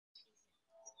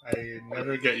I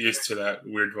never get used to that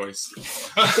weird voice.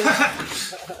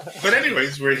 But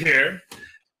anyways, we're here.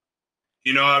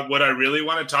 You know, what I really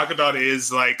want to talk about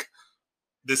is like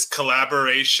this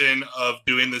collaboration of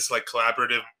doing this like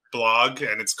collaborative blog,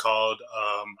 and it's called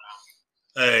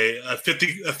a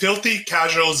filthy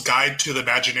casual's guide to the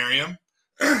Imaginarium.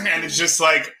 And it's just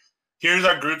like, here's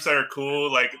our groups that are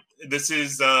cool. Like this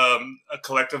is a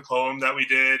collective poem that we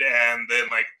did, and then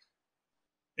like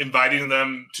inviting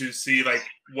them to see like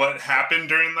what happened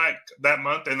during like that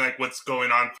month and like what's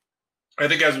going on. I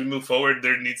think as we move forward,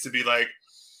 there needs to be like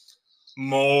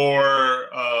more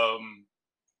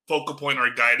focal point or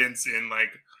guidance in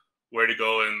like where to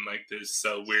go in like this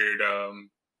weird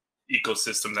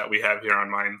ecosystem that we have here on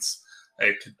Minds.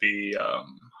 It could be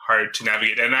hard to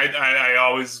navigate, and I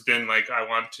always been like, I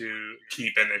want to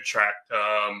keep and attract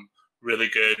really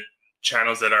good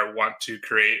channels that I want to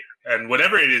create, and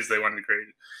whatever it is they want to create.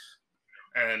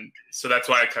 And so that's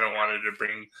why I kind of wanted to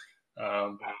bring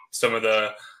some of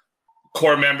the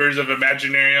core members of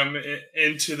Imaginarium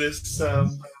into this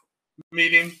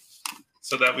meeting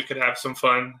so that we could have some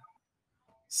fun.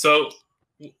 So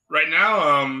right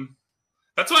now,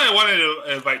 that's why I wanted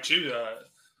to invite you,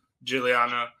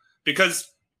 Juliana, because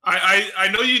I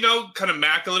know you know kind of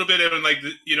Mac a little bit, and like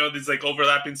you know these like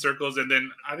overlapping circles, and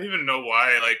then I don't even know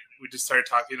why like we just started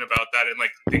talking about that and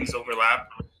like things overlap,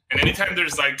 and anytime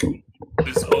there's like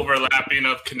this overlapping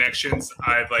of connections,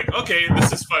 I've like, okay,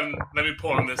 this is fun. Let me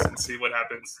pull on this and see what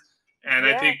happens. And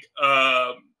yeah. I think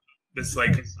this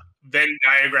like Venn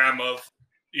diagram of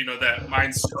that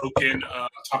Minds token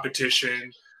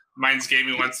competition. Minds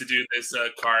Gaming wants to do this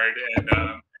card and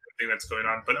everything that's going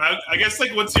on. But I guess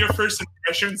like, what's your first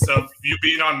impressions of you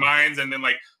being on Minds and then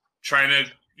like trying to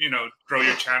grow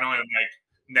your channel and like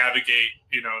navigate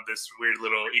this weird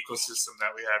little ecosystem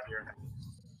that we have here?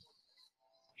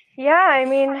 Yeah, I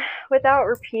mean, without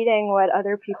repeating what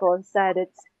other people have said,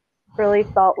 it's really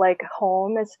felt like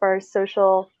home as far as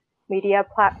social media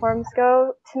platforms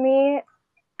go to me,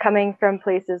 coming from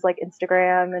places like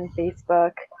Instagram and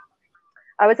Facebook.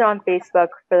 I wasn't on Facebook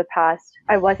for the past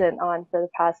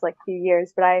like few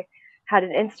years, but I had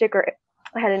an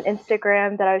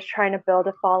Instagram that I was trying to build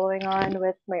a following on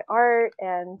with my art,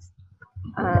 and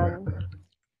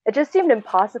it just seemed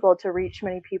impossible to reach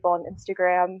many people on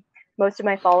Instagram. Most of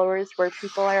my followers were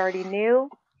people I already knew.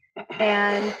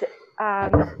 And I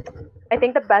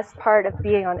think the best part of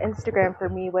being on Instagram for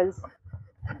me was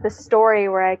the story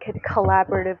where I could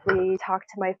collaboratively talk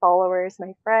to my followers,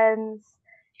 my friends.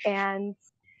 And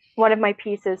one of my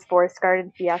pieces for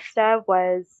Garden Fiesta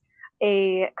was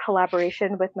a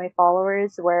collaboration with my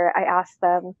followers where I asked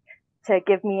them to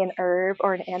give me an herb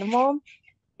or an animal.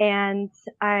 And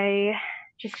I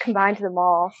just combined them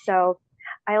all. So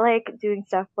I like doing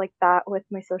stuff like that with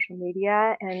my social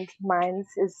media, and Minds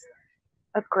is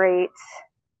a great...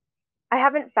 I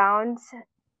haven't found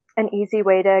an easy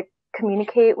way to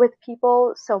communicate with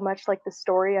people so much like the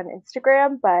story on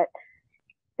Instagram, but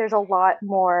there's a lot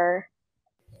more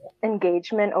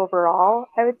engagement overall,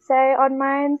 I would say, on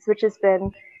Minds, which has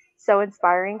been so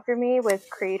inspiring for me with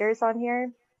creators on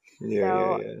here.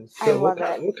 Yeah. So I love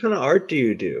it. What kind of art do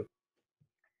you do?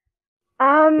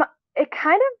 It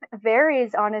kind of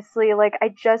varies, honestly. Like, I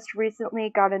just recently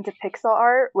got into pixel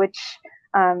art, which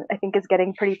I think is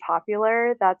getting pretty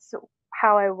popular. That's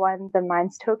how I won the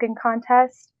Minds token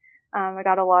contest. I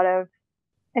got a lot of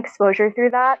exposure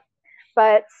through that.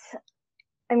 But,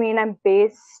 I mean, I'm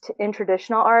based in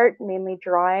traditional art, mainly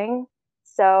drawing.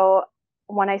 So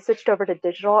when I switched over to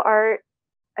digital art,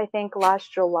 I think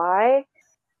last July,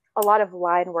 a lot of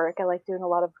line work. I like doing a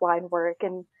lot of line work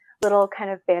and little kind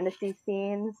of fantasy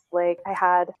scenes. Like I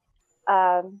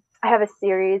have a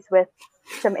series with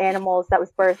some animals that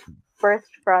was birthed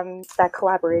from that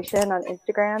collaboration on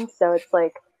Instagram. So it's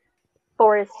like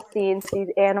forest scenes, these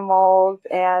animals.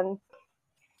 And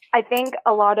I think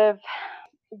a lot of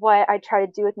what I try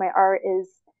to do with my art is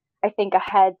I think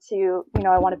ahead to,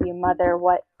 I want to be a mother.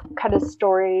 What kind of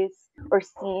stories or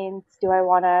scenes do I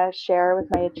want to share with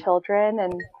my children?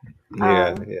 And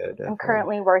I'm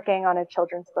currently working on a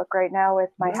children's book right now with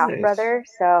my half brother.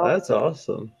 So that's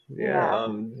awesome. Yeah.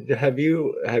 Have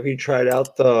you tried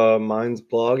out the Minds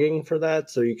blogging for that,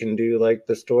 so you can do like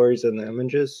the stories and the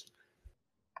images?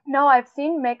 No, I've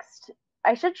seen mixed.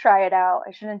 I should try it out.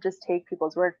 I shouldn't just take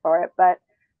people's word for it, but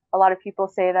a lot of people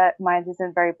say that Minds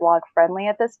isn't very blog friendly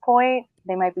at this point.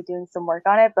 They might be doing some work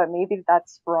on it, but maybe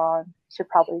that's wrong. Should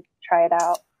probably try it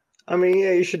out. I mean,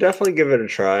 yeah, you should definitely give it a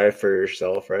try for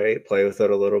yourself, right? Play with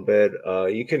it a little bit.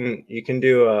 You can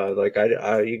do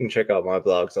you can check out my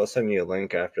blogs. I'll send you a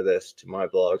link after this to my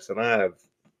blogs, and I have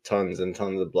tons and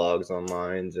tons of blogs on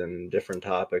Minds and different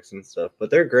topics and stuff. But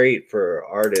they're great for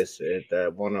artists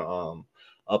that want to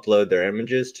upload their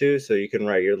images too. So you can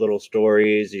write your little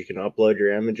stories, you can upload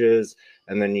your images,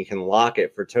 and then you can lock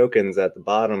it for tokens at the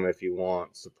bottom if you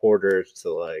want supporters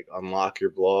to like unlock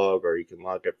your blog, or you can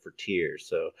lock it for tiers.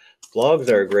 So blogs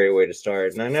are a great way to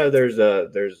start. And I know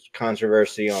there's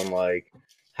controversy on like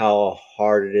how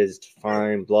hard it is to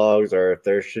find blogs, or if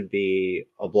there should be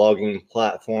a blogging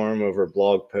platform over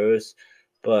blog posts.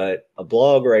 But a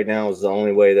blog right now is the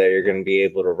only way that you're going to be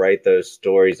able to write those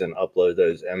stories and upload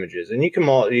those images. And you can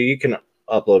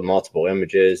upload multiple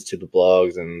images to the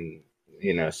blogs, and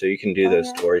so you can do those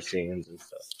story scenes and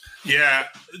stuff. Yeah,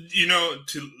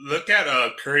 to look at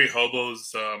Curry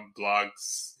Hobo's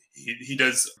blogs, he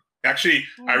does. Actually,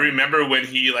 I remember when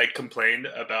he like complained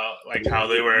about like how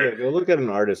they were. Yeah, go look at an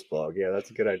artist blog. Yeah,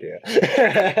 that's a good idea.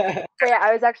 Yeah,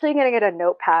 I was actually going to get a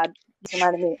notepad.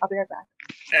 Reminded me. I'll be right back.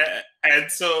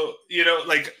 And so,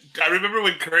 like I remember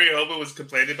when Curry Hobo was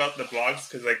complaining about the blogs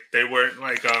because like they weren't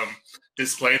like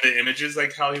displaying the images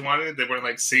like how he wanted. They weren't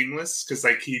like seamless because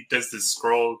like he does this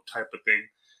scroll type of thing.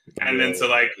 And then so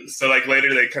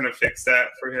later they kind of fixed that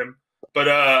for him.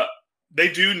 But they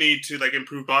do need to like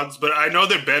improve blogs, but I know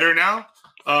they're better now.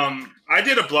 I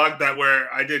did a blog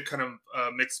where I did kind of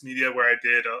mixed media, where I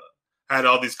did had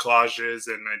all these collages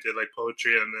and I did like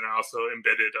poetry, and then I also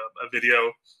embedded a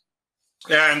video,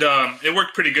 and it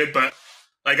worked pretty good. But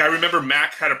like I remember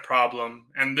Mac had a problem,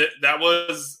 and that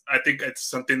was, I think it's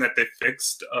something that they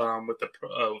fixed with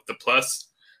the Plus.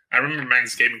 I remember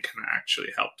Max Gaming kind of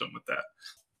actually helped them with that.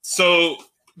 So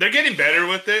they're getting better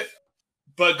with it.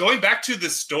 But going back to the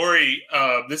story,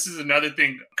 this is another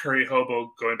thing, Curry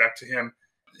Hobo, going back to him,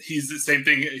 he's the same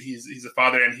thing. He's a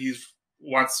father, and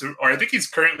I think he's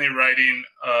currently writing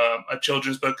a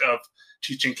children's book of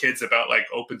teaching kids about like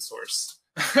open source.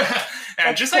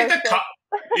 And just like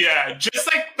just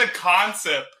like the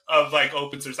concept of like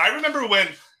open source. I remember when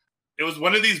it was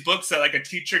one of these books that like a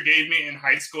teacher gave me in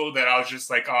high school that I was just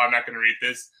like, oh, I'm not going to read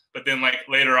this. But then like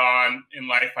later on in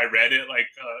life, I read it like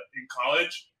in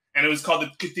college. And it was called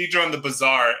The Cathedral and the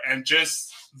Bazaar. And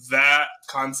just that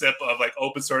concept of like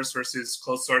open source versus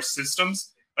closed source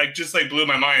systems, like just like blew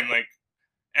my mind. Like,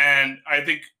 and I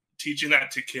think teaching that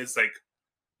to kids like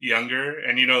younger,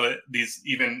 and that these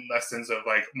even lessons of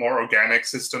like more organic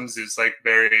systems is like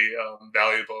very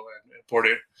valuable and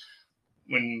important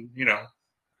when,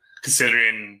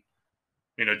 considering,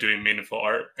 doing meaningful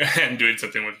art and doing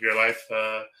something with your life.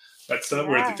 That's a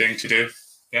worthy thing to do.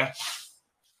 Yeah.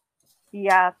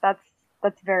 Yeah,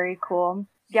 that's very cool.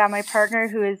 Yeah, my partner,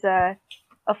 who is a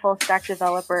full stack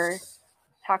developer,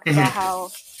 talks about how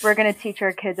we're going to teach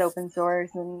our kids open source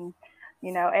and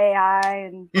AI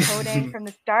and coding from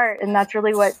the start, and that's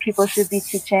really what people should be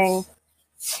teaching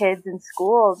kids in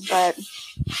school. But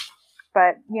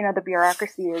the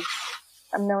bureaucracy is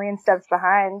a million steps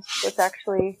behind. It's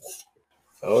actually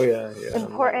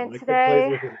important today. My kid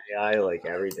plays with his AI like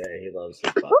every day. He loves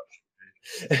his bot.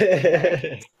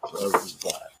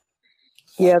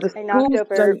 Yeah, the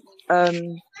schools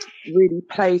don't really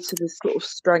play to the sort of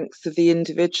strengths of the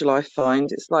individual. I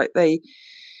find it's like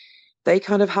they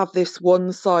kind of have this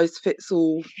one size fits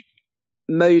all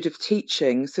mode of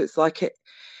teaching. So it's like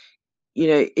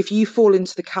if you fall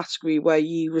into the category where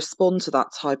you respond to that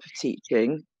type of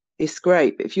teaching, it's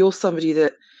great. But if you're somebody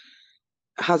that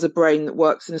has a brain that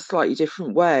works in a slightly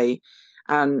different way,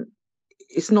 and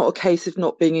it's not a case of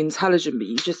not being intelligent, but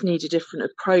you just need a different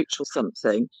approach or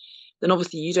something, then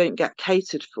obviously you don't get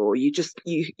catered for. You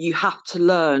have to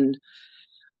learn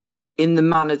in the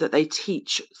manner that they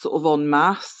teach sort of en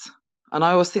masse. And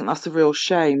I always think that's a real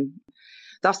shame.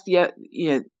 That's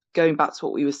going back to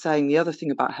what we were saying, the other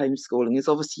thing about homeschooling is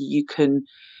obviously you can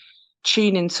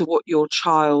tune into what your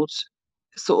child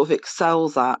sort of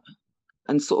excels at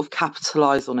and sort of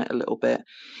capitalize on it a little bit.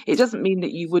 It doesn't mean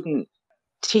that you wouldn't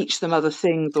teach them other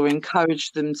things or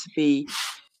encourage them to be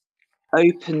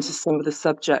open to some of the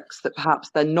subjects that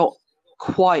perhaps they're not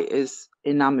quite as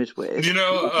enamored with.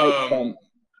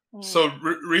 So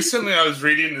recently I was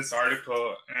reading this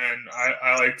article, and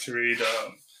I like to read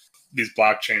these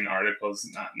blockchain articles,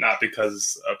 not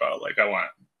because about like I want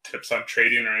tips on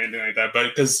trading or anything like that, but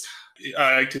because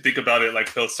I like to think about it like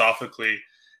philosophically,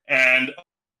 and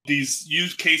these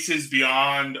use cases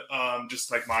beyond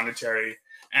just like monetary.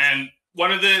 And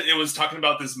it was talking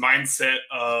about this mindset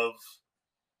of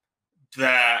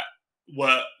that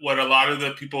what a lot of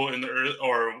the people in the earth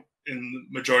or in the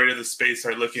majority of the space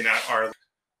are looking at are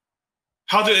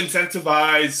how to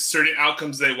incentivize certain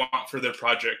outcomes they want for their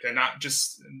project, and not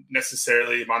just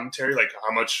necessarily monetary, like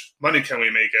how much money can we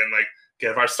make, and like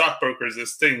give our stockbrokers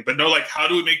this thing. But no, like, how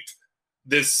do we make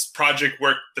this project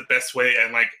work the best way,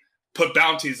 and like put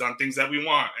bounties on things that we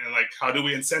want, and like how do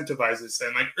we incentivize this?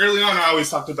 And like early on, I always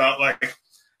talked about like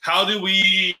how do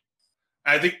we,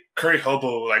 I think Curry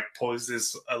Hobo like posed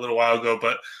this a little while ago,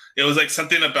 but it was like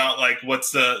something about like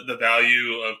what's the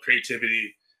value of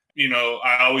creativity. You know,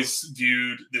 I always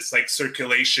viewed this like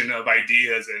circulation of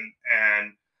ideas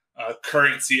and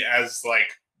currency as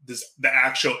like the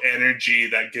actual energy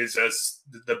that gives us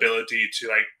the ability to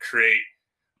like create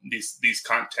these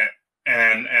content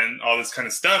and all this kind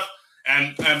of stuff,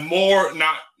 and more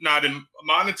not in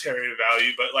monetary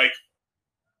value, but like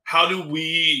how do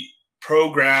we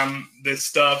program this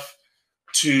stuff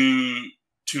to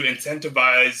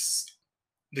incentivize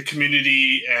the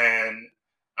community and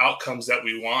outcomes that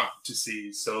we want to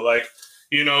see. So like,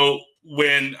 you know,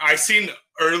 when I seen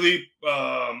early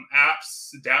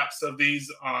dApps of these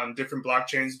on different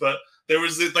blockchains, but there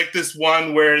was like this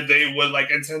one where they would like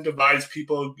incentivize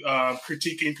people,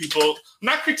 critiquing people,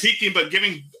 not critiquing, but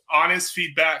giving honest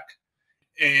feedback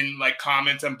in like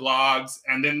comments and blogs.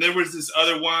 And then there was this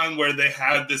other one where they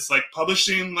had this like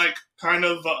publishing like kind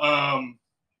of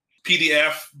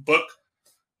PDF book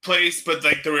place, but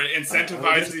like they were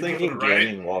incentivizing people to write.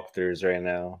 Gaming walkthroughs right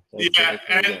now.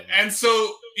 And so,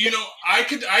 you know, I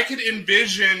could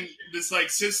envision this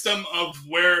like system of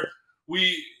where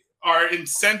we are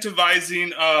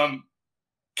incentivizing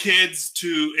kids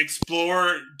to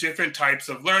explore different types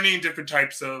of learning, different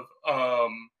types of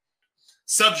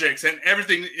subjects and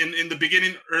everything in the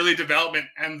beginning, early development,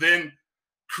 and then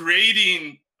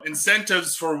creating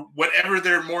incentives for whatever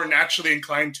they're more naturally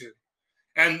inclined to,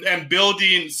 and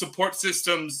building support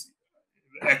systems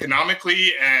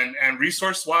economically and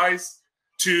resource wise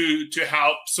to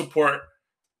help support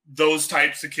those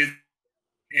types of kids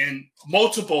in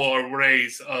multiple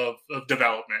arrays of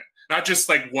development, not just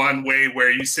like one way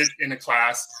where you sit in a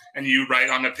class and you write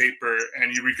on a paper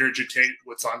and you regurgitate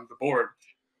what's on the board.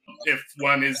 If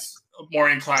one is more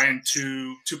inclined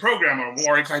to program or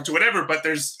more inclined to whatever, but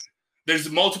there's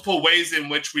multiple ways in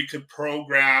which we could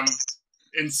program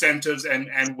incentives and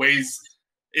ways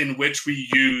in which we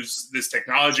use this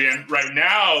technology. And right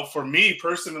now, for me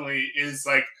personally, is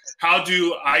like, how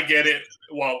do I get it?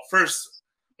 Well, first,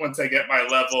 once I get my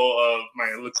level of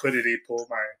my liquidity pool,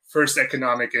 my first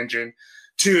economic engine,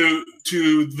 to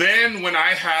then when I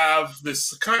have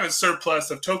this kind of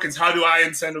surplus of tokens, how do I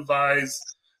incentivize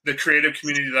the creative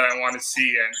community that I want to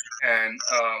see and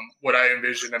what I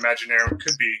envision Imaginarium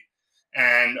could be?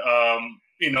 And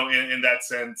you know, in that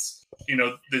sense, you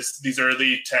know, these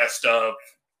early tests of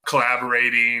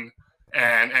collaborating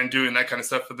and doing that kind of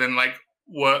stuff, but then like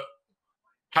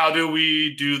how do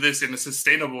we do this in a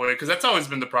sustainable way? Because that's always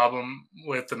been the problem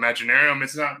with Imaginarium.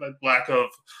 It's not like lack of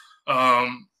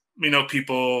you know,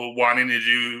 people wanting to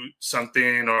do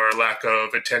something or lack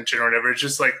of attention or whatever. It's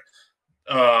just like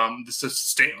the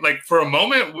sustain, like for a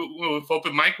moment with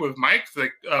open mic with Mike,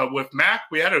 like with Mac,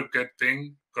 we had a good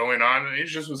thing going on, and it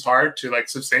just was hard to like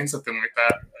sustain something like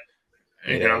that.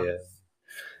 And, you know?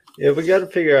 Yeah, we got to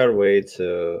figure out a way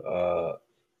to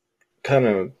kind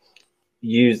of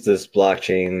use this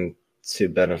blockchain to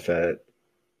benefit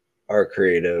our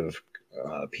creative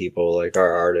people, like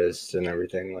our artists and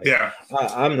everything. Like, yeah,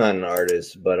 I'm not an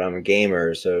artist, but I'm a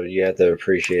gamer, so you have to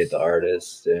appreciate the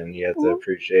artists and you have to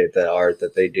appreciate the art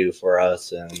that they do for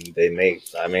us and they make.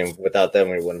 I mean, without them,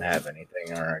 we wouldn't have anything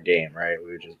in our game, right?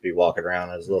 We would just be walking around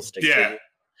as little stick figures.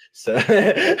 So, you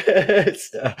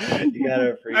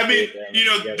gotta appreciate. I mean, them. you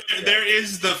know, there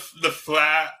is the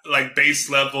flat like base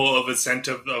level of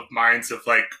incentive of minds of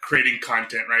like creating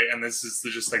content, right? And this is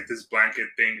just like this blanket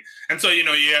thing. And so, you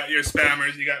know, yeah, you're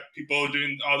spammers, you got people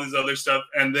doing all this other stuff,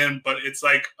 and then but it's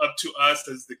like up to us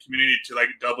as the community to like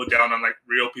double down on like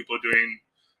real people doing,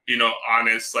 you know,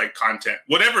 honest like content,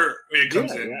 whatever it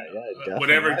comes in,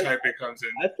 whatever type it comes in.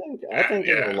 I think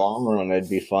in the long run, it'd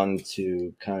be fun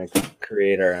to kind of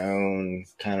create our own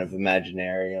kind of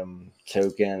Imaginarium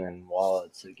token and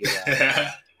wallet to get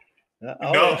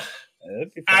out.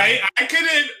 I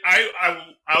couldn't.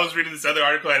 I was reading this other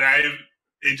article and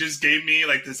it just gave me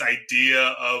like this idea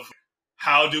of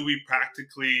how do we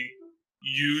practically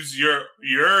use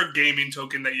your gaming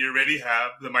token that you already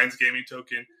have, the Minds gaming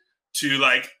token, to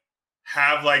like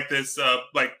have like this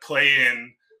like play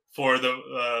in for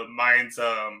the Minds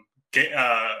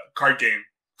card game.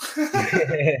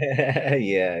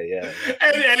 Yeah.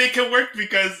 And it can work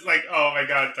because, like, oh my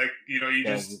god, like, you know, you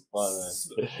just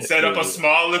set up a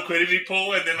small liquidity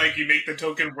pool, and then like you make the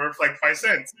token worth like 5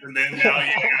 cents, and then now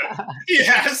you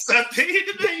have something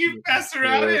that you pass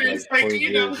around, and it's like,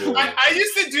 you know, I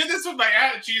used to do this with my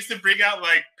aunt. She used to bring out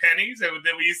like pennies, and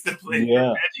then we used to play for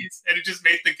pennies, and it just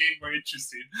made the game more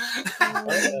interesting.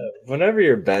 Whenever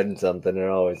you're betting something, it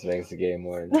always makes the game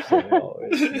more interesting.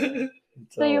 Always.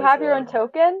 So you have your own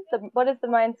token? What is the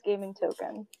Minds Gaming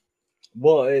token?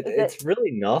 Well, it's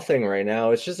really nothing right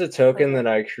now. It's just a token that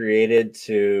I created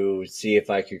to see if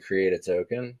I could create a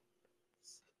token.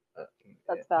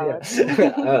 That's valid.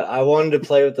 Yeah. I wanted to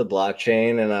play with the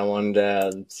blockchain, and I wanted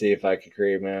to see if I could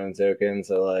create my own token.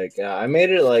 So, like, I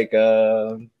made it like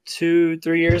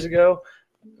 2-3 years ago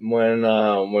when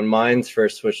Minds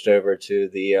first switched over to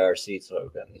the ERC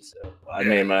token. So I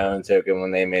made my own token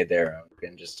when they made their own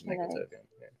token, just to make a token.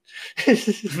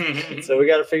 So we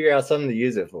got to figure out something to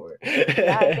use it for.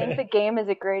 Yeah, I think the game is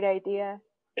a great idea.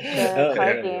 The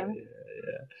card game.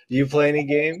 Yeah. Do you play any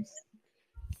games?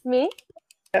 Me?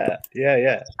 Yeah.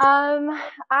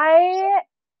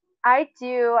 I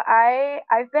do.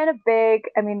 I've been a big.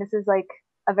 I mean, this is like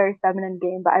a very feminine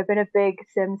game, but I've been a big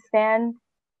Sims fan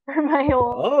for my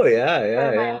whole. Oh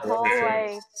yeah. My whole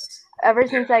life, ever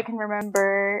since I can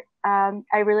remember.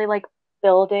 I really like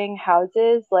building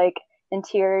houses, like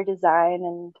interior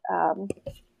design and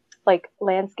like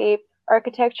landscape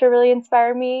architecture really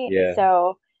inspire me. Yeah.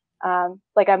 So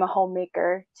like I'm a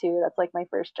homemaker too. That's like my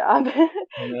first job.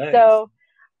 Nice. So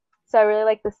I really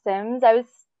like The Sims. I was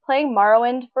playing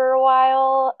Morrowind for a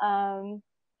while.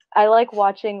 I like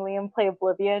watching Liam play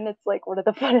Oblivion. It's like one of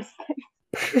the funnest things.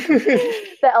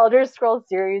 The Elder Scrolls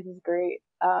series is great.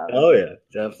 Oh yeah,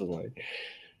 definitely.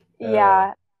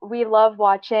 Yeah, we love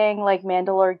watching like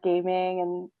Mandalore Gaming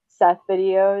and Seth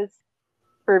videos,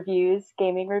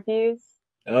 gaming reviews.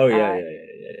 Oh yeah.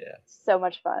 So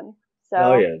much fun. So,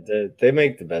 oh yeah, they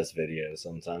make the best videos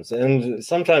sometimes, and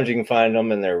sometimes you can find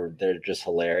them and they're just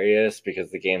hilarious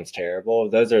because the game's terrible.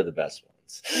 Those are the best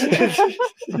ones.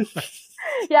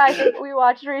 Yeah, I think we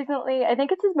watched recently. I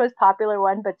think it's his most popular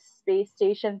one, but Space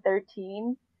Station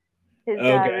 13. His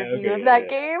review of that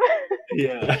game.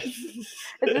 Yeah,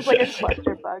 it's just like a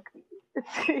clusterfuck.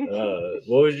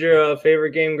 What was your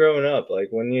favorite game growing up? Like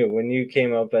when you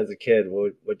came up as a kid,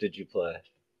 what did you play?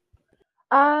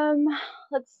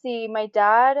 Let's see. My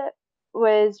dad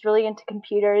was really into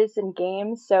computers and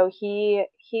games, so he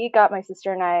got my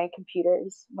sister and I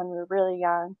computers when we were really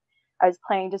young. I was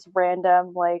playing just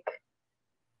random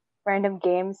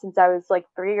games since I was like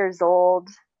 3 years old.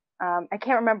 I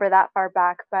can't remember that far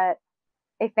back, but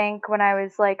I think when I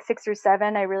was like 6 or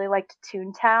 7, I really liked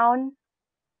Toontown.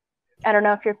 I don't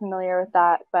know if you're familiar with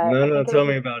that, but no, tell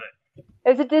me about it.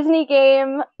 It was a Disney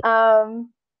game.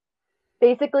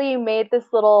 Basically, you made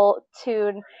this little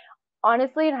toon.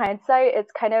 Honestly, in hindsight,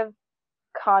 it's kind of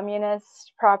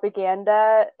communist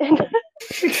propaganda.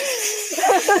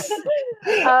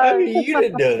 I mean, you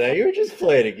didn't know that. You were just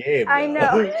playing a game. I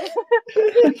know.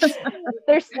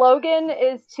 Their slogan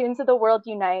is "Tunes of the World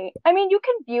Unite." I mean, you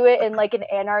can view it in like an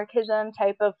anarchism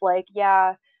type of like,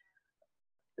 yeah,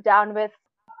 down with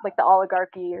like the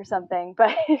oligarchy or something.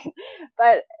 But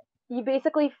you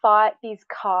basically fought these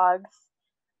cogs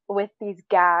with these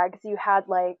gags. You had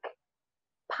like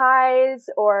pies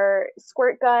or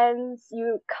squirt guns.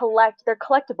 They're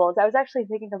collectibles. I was actually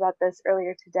thinking about this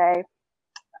earlier today.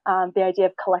 The idea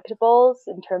of collectibles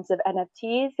in terms of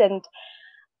NFTs, and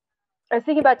I was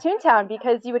thinking about Toontown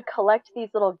because you would collect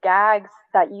these little gags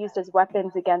that you used as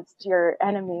weapons against your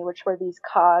enemy, which were these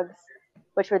cogs,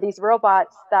 which were these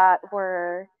robots that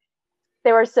were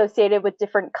associated with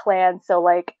different clans. So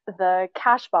like the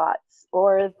cash bots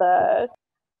or the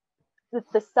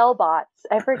cell bots.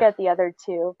 I forget the other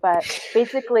two, but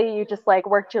basically you just like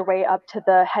worked your way up to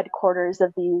the headquarters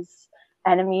of these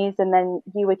enemies, and then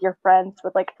you with your friends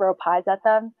would like throw pies at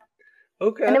them.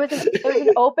 Okay. And it was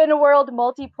an open world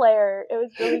multiplayer. It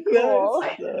was really cool.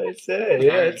 Nice.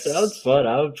 Yeah, it sounds fun.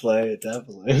 I would play it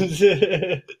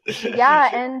definitely.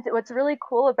 Yeah, and what's really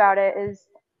cool about it is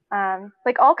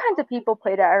like all kinds of people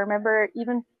played it. I remember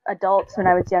even adults when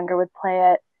I was younger would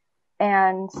play it,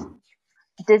 and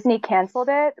Disney canceled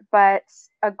it, but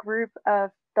a group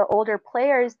of the older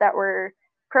players that were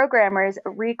programmers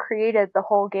recreated the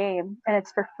whole game, and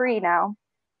it's for free now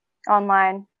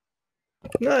online.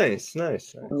 Nice.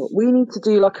 We need to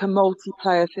do like a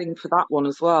multiplayer thing for that one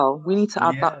as well. We need to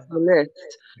add that to the list.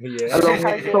 Yeah. Along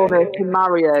with Sonic and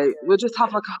Mario. We'll just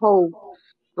have like a whole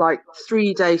like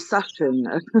 3-day session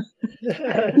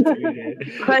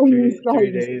playing these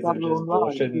three games days of together just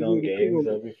online. It'd bullshitting be on really games. cool.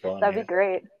 That'd be fun. That'd be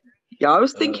great. Yeah, I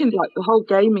was thinking like the whole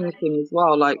gaming thing as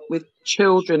well, like with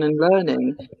children and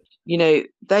learning, you know,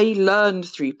 they learn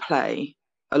through play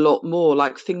a lot more,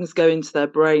 like things go into their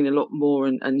brain a lot more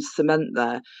and cement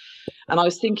there. And I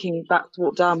was thinking back to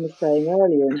what Dan was saying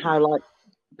earlier and how like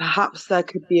perhaps there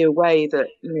could be a way that,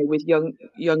 you know, with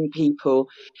young people,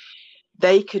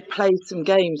 they could play some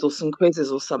games or some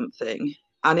quizzes or something,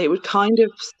 and it would kind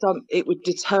of it would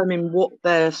determine what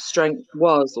their strength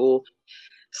was, or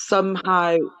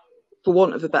somehow, for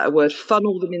want of a better word,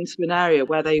 funnel them into an area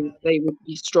where they would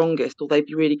be strongest or they'd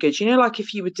be really good. You know, like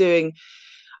if you were doing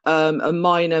a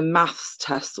minor maths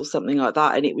test or something like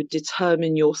that, and it would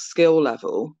determine your skill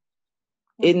level.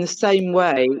 In the same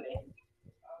way,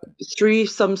 through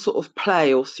some sort of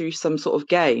play or through some sort of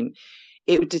game,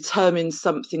 it would determine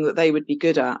something that they would be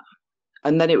good at.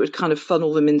 And then it would kind of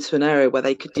funnel them into an area where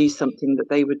they could do something that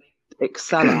they would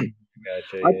excel at.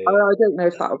 Gotcha, I don't know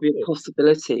if that would be a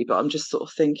possibility, but I'm just sort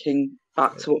of thinking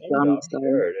back to what Dan was saying.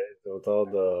 Sure it is, with all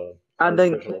the And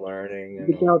then artificial learning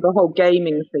and the whole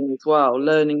gaming thing as well,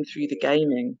 learning through the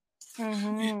gaming.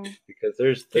 Because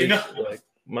there's like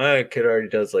my kid already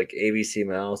does like ABC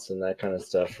Mouse and that kind of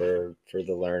stuff for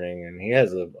the learning, and he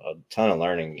has a ton of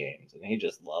learning games, and he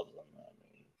just loves them.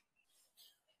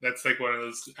 That's like one of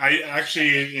those. I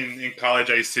actually in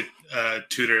college I used to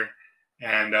tutor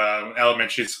and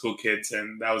elementary school kids,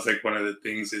 and that was like one of the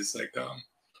things is like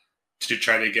to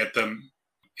try to get them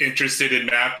interested in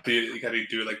math. You got to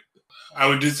do like I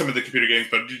would do some of the computer games,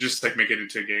 but you just like make it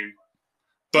into a game.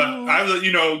 But I was,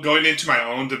 you know, going into my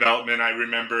own development, I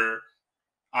remember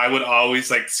I would always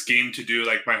like scheme to do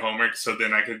like my homework so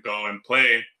then I could go and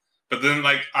play. But then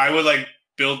like I would like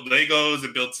build Legos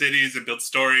and build cities and build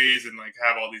stories and like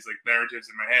have all these like narratives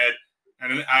in my head.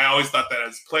 And I always thought that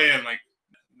as play and like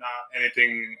not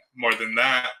anything more than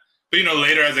that. But you know,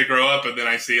 later as I grow up and then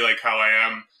I see like how I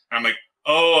am, I'm like,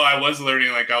 oh, I was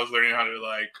learning how to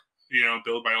like, you know,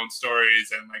 build my own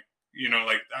stories and like, you know,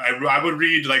 like I would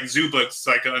read like zoo books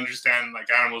so I could understand like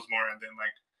animals more and then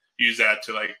like use that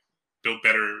to like build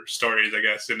better stories, I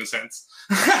guess, in a sense.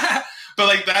 But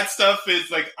like that stuff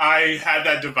is like I had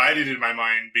that divided in my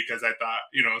mind because I thought,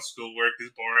 you know, schoolwork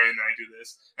is boring and I do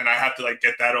this and I have to like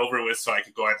get that over with so I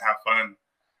could go and have fun.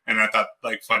 And I thought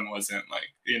like fun wasn't like,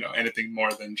 you know, anything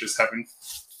more than just having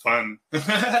fun.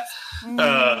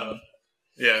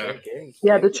 Yeah.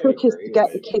 Yeah, the trick is to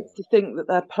get the kids to think that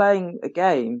they're playing a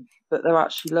game, but they're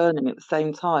actually learning at the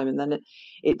same time, and then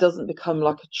it doesn't become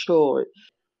like a chore.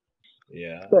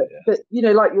 But you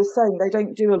know, like you're saying, they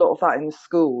don't do a lot of that in the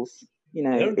schools. You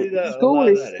know, school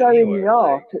is so in the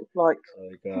art. It's like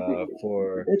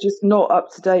they're just not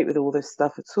up to date with all this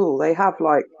stuff at all. They have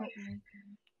like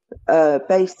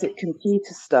basic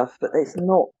computer stuff, but it's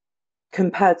not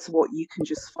compared to what you can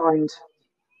just find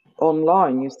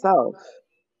online yourself.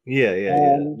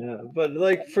 Yeah. But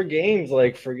like for games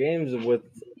with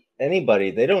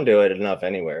anybody, they don't do it enough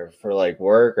anywhere for like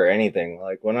work or anything.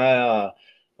 Like when I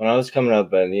was coming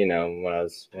up and you know when I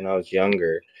was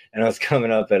younger and I was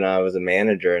coming up and I was a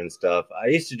manager and stuff, I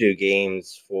used to do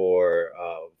games for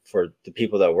the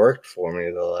people that worked for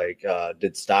me that like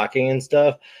did stocking and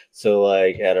stuff. So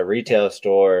like at a retail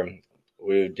store,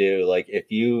 we would do like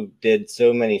if you did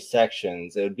so many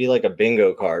sections, it would be like a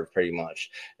bingo card pretty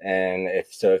much. And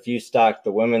if you stocked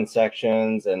the women's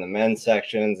sections and the men's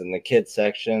sections and the kids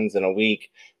sections in a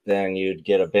week, then you'd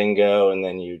get a bingo and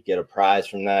then you'd get a prize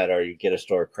from that, or you'd get a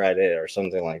store credit or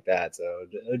something like that. So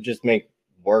it would just make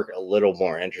work a little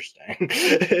more interesting.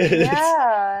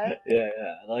 Yeah.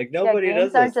 Like nobody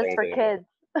does games those aren't just things for anymore. kids.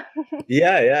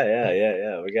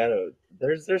 Yeah. We gotta.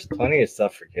 There's plenty of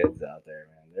stuff for kids out there,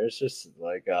 man. There's just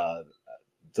like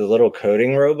the little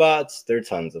coding robots. They're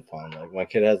tons of fun. Like my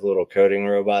kid has a little coding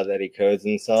robot that he codes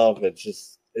himself. It's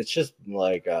just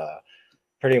like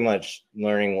pretty much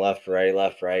learning left, right,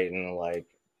 and like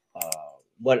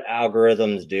what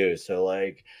algorithms do. So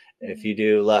like if you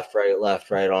do left,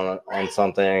 right on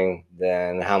something,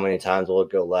 then how many times will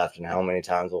it go left and how many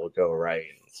times will it go right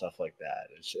and stuff like that.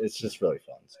 It's just really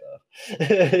fun stuff.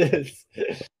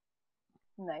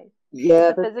 Nice.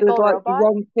 Yeah, there's like the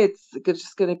young kids are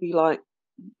just going to be like,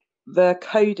 their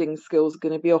coding skills are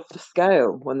going to be off the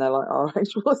scale when they're like our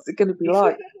age. What's it going to be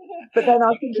like? But then I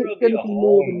think it's going to be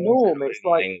more the norm. It's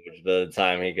like language by the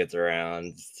time he gets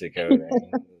around to coding.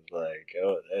 Like,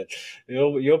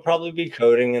 you'll probably be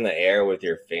coding in the air with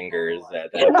your fingers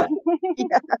at that point.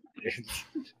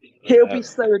 He'll be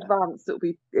so advanced.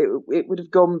 It would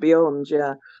have gone beyond.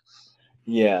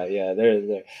 Yeah.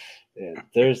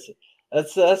 There's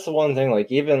That's the one thing.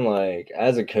 Like even like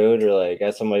as a coder, like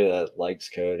as somebody that likes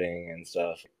coding and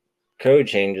stuff, code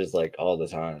changes like all the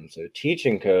time. So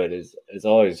teaching code is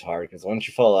always hard because once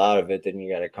you fall out of it, then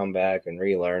you got to come back and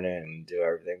relearn it and do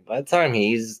everything. By the time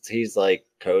he's like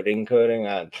coding,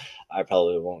 I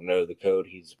probably won't know the code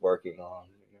he's working on.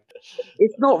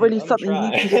 It's not really I'm something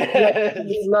you can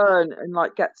just learn and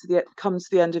like come to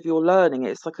the end of your learning.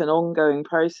 It's like an ongoing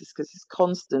process because it's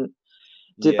constant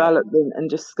development and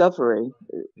discovery.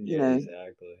 You know.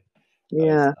 Exactly.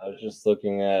 Yeah. I was just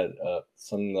looking at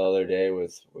some the other day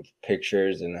with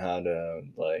pictures and how to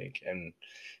like I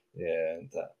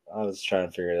was trying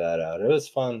to figure that out. It was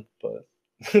fun, but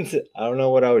I don't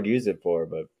know what I would use it for,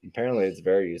 but apparently it's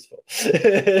very useful.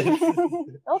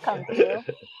 It'll come to you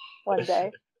one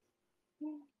day.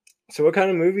 So what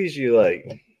kind of movies do you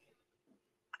like?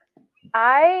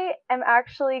 I am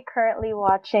actually currently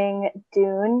watching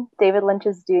Dune, David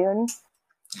Lynch's Dune.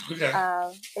 Okay.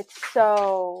 It's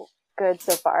so good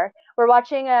so far. We're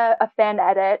watching a fan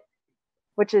edit,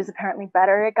 which is apparently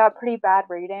better. It got pretty bad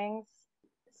ratings.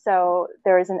 So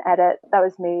there was an edit that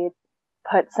was made,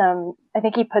 I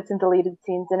think he put some deleted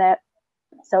scenes in it.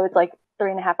 So it's like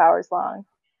 3.5 hours long.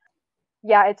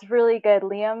 Yeah, it's really good.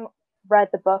 Liam read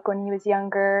the book when he was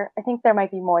younger. I think there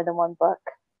might be more than one book.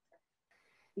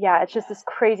 Yeah, it's just this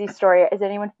crazy story. Is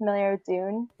anyone familiar with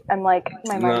Dune? I'm like,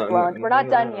 my mind's blown. We're not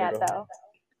done yet, though.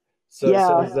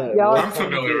 I'm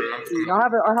familiar.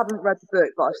 I haven't read the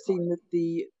book, but I've seen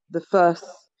the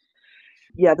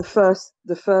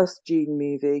first Dune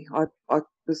movie. I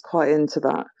was quite into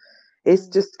that. It's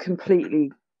just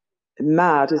completely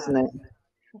mad, isn't it?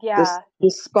 Yeah.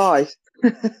 The spice.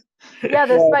 Yeah,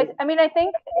 the spice. I mean, I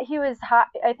think he was high.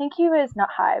 I think he was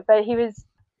not high, but he was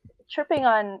tripping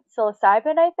on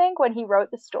psilocybin, I think, when he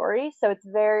wrote the story. So it's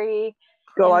very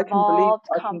involved,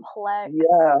 complex.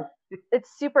 Yeah. It's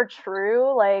super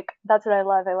true. Like, that's what I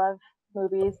love. I love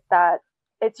movies that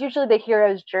it's usually the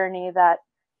hero's journey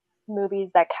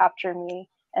movies that capture me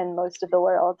and most of the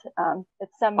world.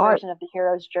 It's some version of the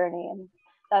hero's journey, and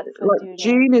that's what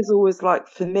Dune is always like,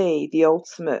 for me, the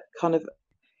ultimate kind of,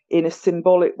 in a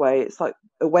symbolic way, it's like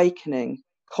awakening,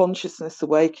 consciousness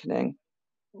awakening.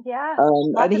 Yeah.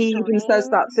 And he even says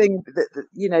that thing that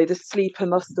the sleeper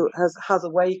has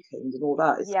awakened and all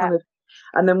that. It's kind of,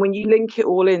 and then when you link it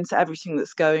all into everything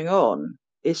that's going on,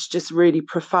 it's just really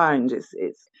profound.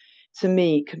 It's to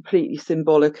me completely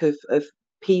symbolic of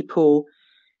people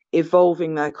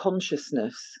evolving their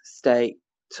consciousness state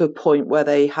to a point where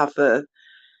they have a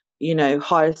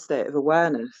higher state of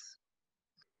awareness.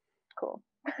 Cool.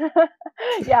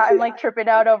 Yeah, I'm like tripping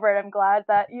out over it. I'm glad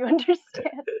that you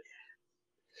understand.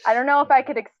 I don't know if I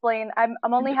could explain. I'm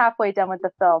only halfway done with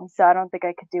the film, so I don't think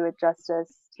I could do it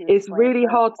justice. It's really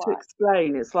hard to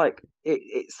explain. It's like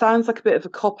it sounds like a bit of a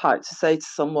cop-out to say to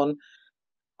someone,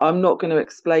 I'm not going to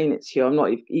explain it to you. I'm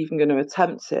not even going to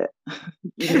attempt it.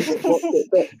 You need to watch it.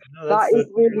 But that is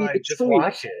really the just truth.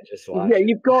 Watch it. Just watch it. Yeah,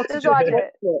 you've got to just watch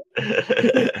it.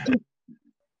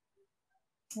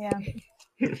 Yeah.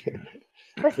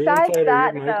 Besides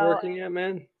that, mic working yet,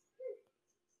 man?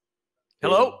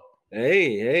 Hello.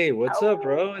 Hey, what's up,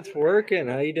 bro? It's working.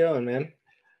 How you doing, man?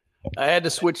 I had to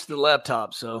switch the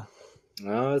laptop, so.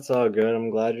 No, it's all good. I'm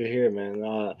glad you're here, man.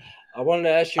 I wanted to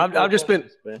ask you. I've just been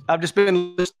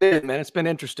listening, man. It's been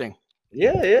interesting.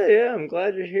 Yeah. I'm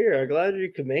glad you're here. I'm glad you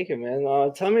could make it, man.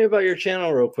 Tell me about your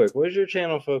channel real quick. What is your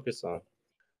channel focused on?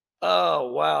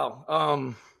 Oh,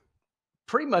 wow.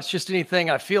 Pretty much just anything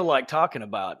I feel like talking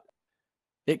about.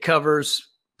 It covers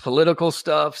political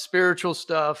stuff, spiritual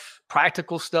stuff,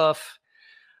 practical stuff,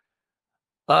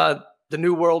 the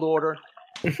New World Order.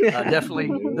 Definitely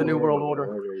the New World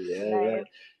Order.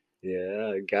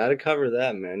 Yeah. Gotta cover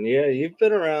that, man. Yeah, you've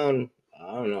been around,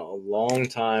 I don't know, a long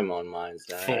time on Minds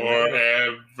now.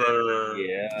 Forever.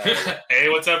 Yeah. Hey,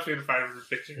 what's up? You're fine with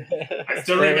the picture. I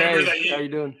still remember that How you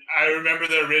doing? I remember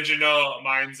the original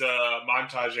Minds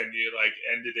montage, and you like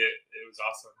ended it. It was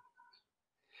awesome.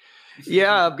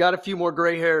 Yeah, I've got a few more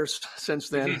gray hairs since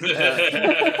then. On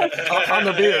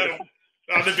the beard.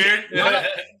 On the beard? Not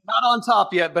on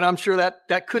top yet, but I'm sure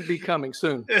that could be coming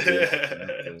soon.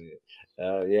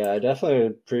 Yeah, I definitely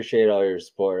appreciate all your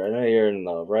support. I know you're in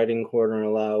the writing corner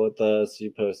a lot with us.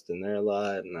 You post in there a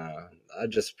lot, and I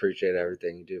just appreciate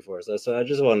everything you do for us. So I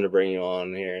just wanted to bring you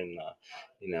on here and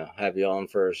have you on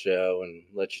for a show and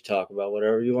let you talk about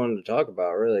whatever you wanted to talk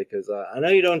about, really. Because I know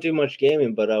you don't do much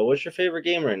gaming, but what's your favorite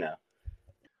game right now?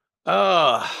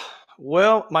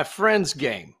 Well, my friends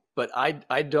game, but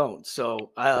I don't. So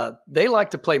they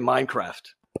like to play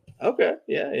Minecraft. Okay.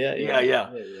 Yeah.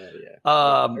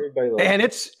 And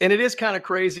it is kind of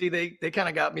crazy. They kind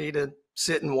of got me to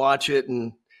sit and watch it,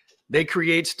 and they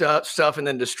create stuff and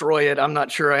then destroy it. I'm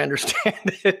not sure I understand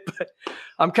it, but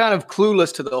I'm kind of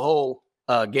clueless to the whole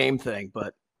game thing.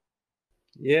 But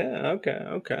yeah,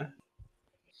 okay.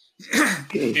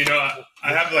 You know,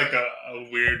 I have like a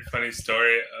weird, funny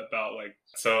story about like,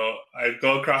 so I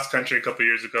go across country a couple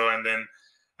years ago, and then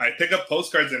I pick up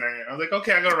postcards, and I was like,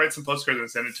 okay, I'm gonna write some postcards and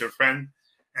send it to a friend.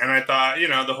 And I thought, you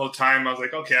know, the whole time I was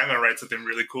like, okay, I'm gonna write something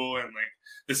really cool and like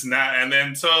this and that. And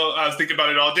then so I was thinking about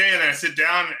it all day, and then I sit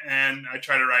down and I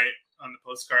try to write on the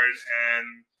postcard,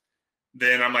 and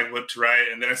then I'm like, what to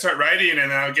write? And then I start writing, and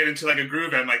then I'll get into like a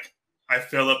groove, and like I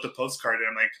fill up the postcard, and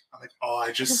I'm like, oh,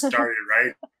 I just started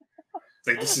writing. It's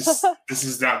like this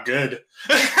is not good.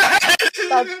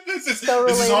 This is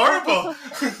horrible.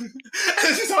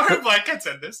 This is horrible. I can't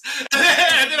send this.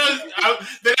 And then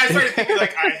I started thinking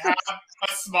like I have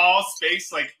a small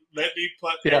space. Like let me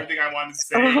put everything I want to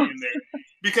say in there,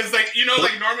 because like you know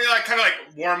like normally I kind of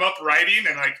like warm up writing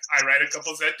and like I write a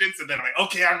couple sentences and then I'm like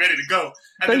okay I'm ready to go,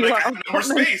 and then like I have no more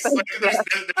space. Like there's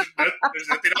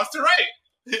nothing else to write.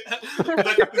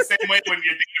 Like the same way when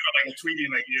you're thinking about like tweeting,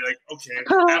 like you're like, okay,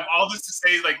 I have all this to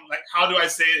say, like how do I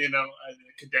say it in a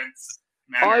condensed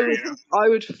manner? I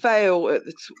would fail at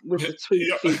with the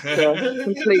tweet feature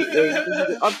completely.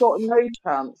 I've got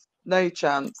no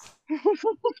chance.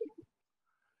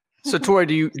 So Tori,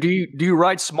 do you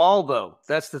write small though?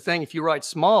 That's the thing. If you write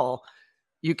small,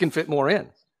 you can fit more in.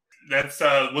 That's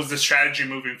was the strategy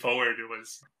moving forward. It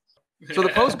was. So the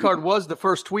postcard was the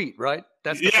first tweet, right?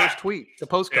 That's the first tweet, the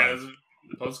postcard. Yeah,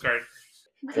 the postcard.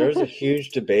 There was a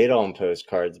huge debate on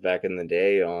postcards back in the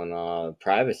day on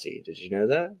privacy. Did you know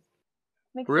that?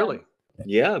 Really? Sense.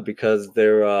 Yeah, because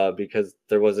there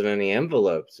wasn't any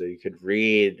envelope, so you could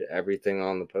read everything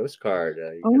on the postcard.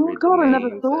 Oh my god, I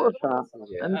never thought of that.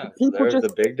 Yeah, and so people there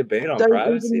was a big debate on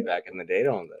privacy back in the day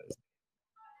on those.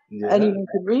 Yeah. Anyone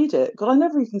could read it. God, I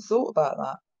never even thought about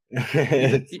that. Do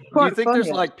you think there's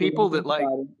like people that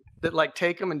like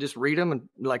take them and just read them, and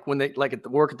like when they like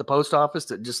work at the post office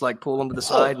that just like pull them to the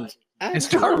side and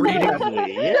start reading them?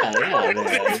 Yeah. What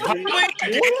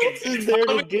else is there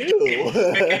to do?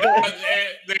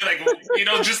 They're like, you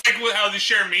know, just like how they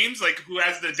share memes, like who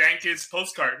has the dankest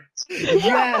postcard?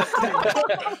 Yeah.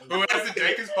 Who has the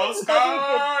dankest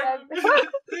postcard?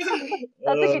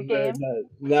 That's a good game.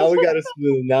 Now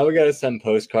we gotta send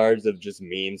postcards of just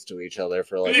memes to each other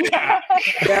for like yeah,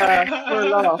 for a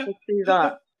laugh. Let's do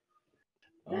that.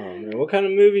 Oh man, what kind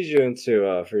of movies you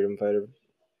into, Freedom Fighter?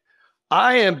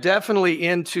 I am definitely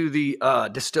into the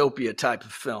dystopia type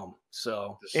of film.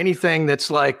 So anything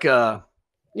that's like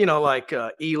like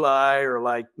Eli or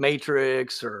like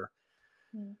Matrix or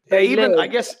even I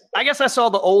guess I saw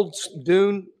the old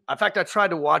Dune. In fact, I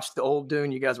tried to watch the old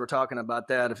Dune. You guys were talking about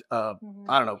that I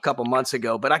don't know, a couple months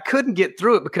ago, but I couldn't get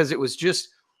through it because it was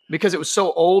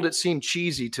so old. It seemed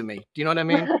cheesy to me. Do you know what I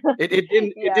mean? It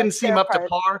didn't seem up to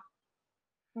par.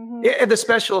 Mm-hmm. The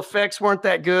special effects weren't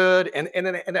that good, and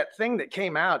that thing that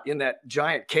came out in that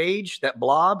giant cage, that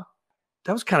blob,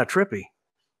 that was kind of trippy.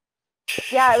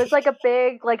 Yeah, it was like a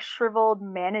big, like shriveled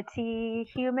manatee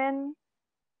human.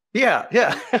 Yeah.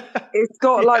 It's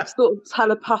got like sort of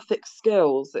telepathic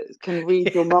skills. It can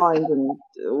read your mind and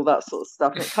all that sort of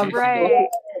stuff. It comes right.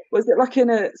 Was it like in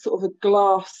a sort of a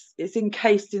glass? It's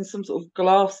encased in some sort of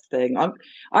glass thing. I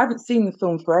haven't seen the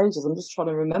film for ages. I'm just trying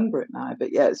to remember it now.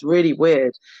 But yeah, it's really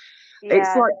weird. Yeah.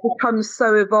 It's like become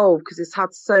so evolved because it's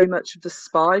had so much of the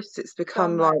spice. It's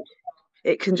become like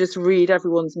it can just read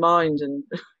everyone's mind and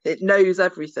it knows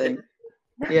everything.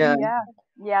 Yeah.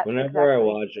 Yeah. Whenever I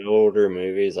watch older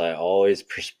movies, I always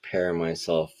prepare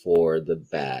myself for the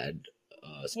bad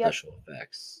special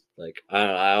effects. Like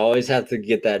I always have to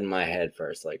get that in my head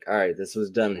first. Like, all right, this was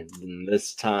done in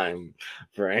this time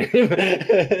frame.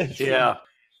 Yeah.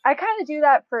 I kind of do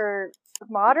that for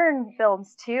modern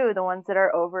films too. The ones that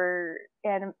are over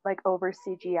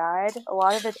CGI'd. A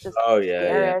lot of it's just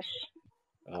garish.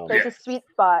 There's a sweet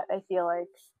spot. I feel like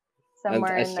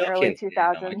somewhere in the early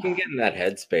 2000s. I can get in that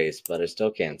headspace, but I still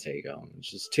can't take on.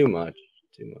 It's just too much.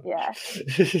 Yeah,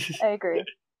 I agree.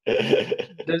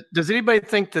 Does anybody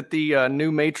think that the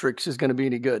new Matrix is going to be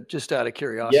any good? Just out of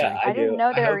curiosity. Yeah, I didn't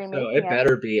know they were remaking it. It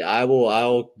better be.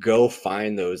 I'll go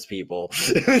find those people.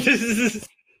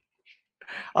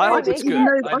 I hope it's good.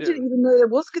 I didn't even know there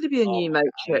was going to be a new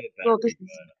Matrix. Well,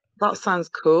 that sounds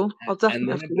cool. I'll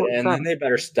definitely have to watch that. And then they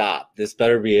better stop. This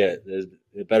better be it.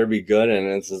 It better be good, and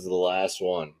this is the last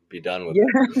one. Be done with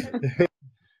it.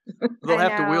 They'll I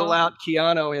have to wheel know. out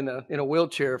Keanu in a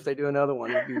wheelchair if they do another one.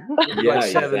 He'll be Yeah,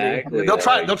 like 70. exactly. They'll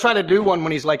try Like, they'll try to do one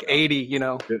when he's like 80. You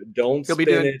know, don't he'll be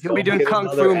spin doing it. he'll be Don't doing get kung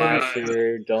another fu moves.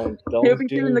 actor. Don't He'll be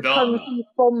doing the do. kung fu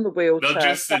from the They'll wheelchair.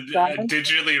 just That's that.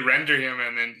 digitally render him,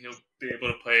 and then he'll be able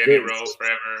to play any role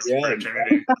forever, Yeah. for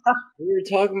eternity. We were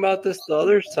talking about this the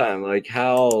other time, like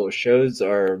how shows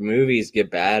or movies get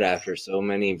bad after so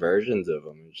many versions of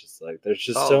them. It's just like there's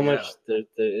just so much.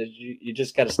 You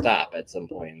just got to stop at some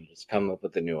point and just come up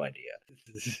with a new idea.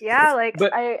 Yeah, like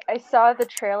But- I saw the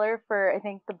trailer for I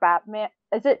think the Batman.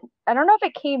 Is it? I don't know if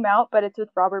it came out, but it's with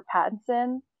Robert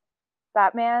Pattinson,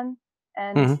 Batman,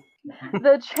 and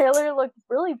the trailer looked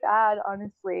really bad.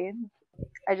 Honestly,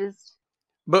 I just.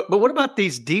 But what about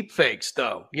these deep fakes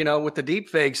though? You know, with the deep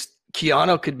fakes,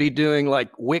 Keanu could be doing like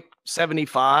Wick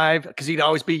 75 because he'd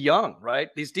always be young, right?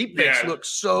 These deep fakes look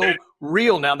so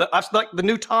real now. Like the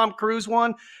new Tom Cruise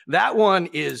one, that one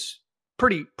is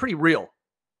pretty real.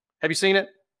 Have you seen it?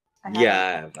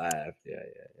 Yeah, I have. Yeah.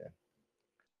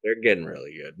 They're getting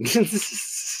really good.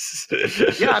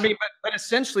 Yeah, I mean, but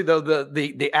essentially though,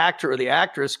 the actor or the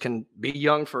actress can be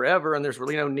young forever, and there's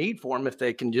really no need for them if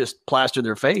they can just plaster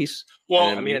their face.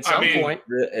 Well, I mean, at some point,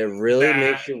 it really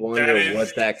makes you wonder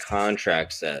what that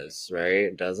contract says,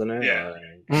 right? Doesn't it? Yeah.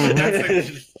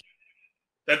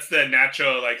 That's the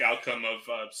natural like outcome of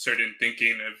certain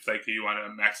thinking if like you want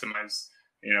to maximize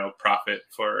profit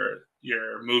for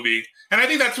your movie. And I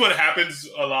think that's what happens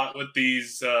a lot with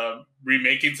these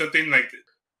remaking something. Like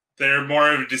they're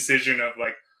more of a decision of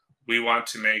like we want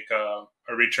to make a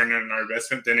return on our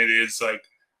investment than it is like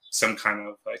some kind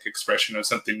of like expression of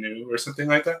something new or something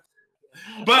like that.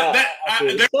 But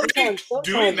they're sometimes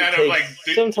doing that of like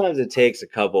sometimes it takes a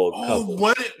couple.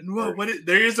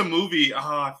 There is a movie.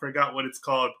 I forgot what it's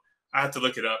called. I have to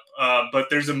look it up. But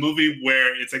there's a movie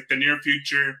where it's like the near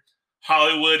future.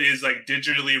 Hollywood is like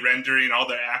digitally rendering all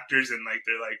their actors and like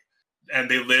they're like,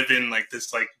 and they live in like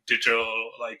this like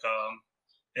digital like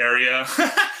area,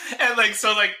 and like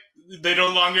so like they no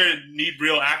longer need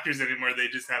real actors anymore. They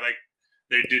just have like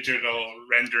their digital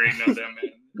rendering of them.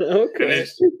 Okay.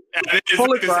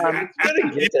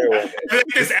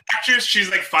 This actress,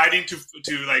 she's like fighting to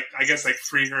like I guess like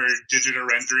free her digital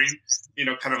rendering.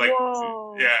 Kind of like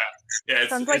yeah.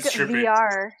 Sounds like trippy.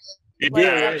 VR.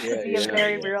 Yeah, to be a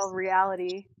very real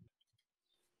reality.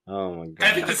 Oh my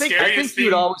god! I think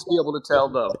you'd always be able to tell,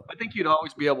 though. I think you'd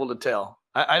always be able to tell.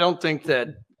 I don't think that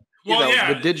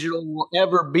the digital will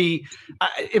ever be.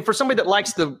 And for somebody that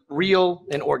likes the real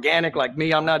and organic, like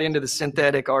me, I'm not into the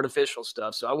synthetic, artificial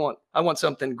stuff. So I want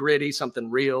something gritty, something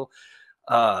real.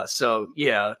 So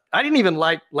yeah, I didn't even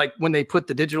like when they put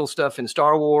the digital stuff in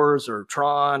Star Wars or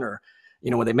Tron, or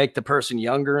when they make the person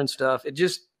younger and stuff.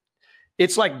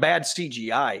 It's like bad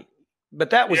CGI, but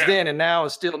that was then and now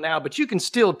is still now, but you can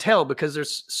still tell because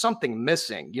there's something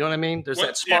missing. You know what I mean? There's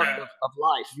that spark of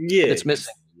life that's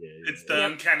missing. It's the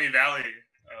uncanny valley.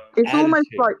 It's almost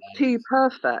like too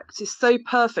perfect. It's so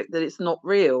perfect that it's not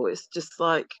real. It's just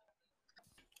like.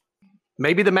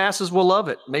 Maybe the masses will love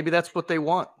it. Maybe that's what they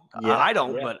want. Yeah, I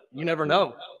don't, but you never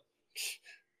know.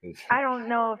 I don't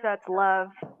know if that's love,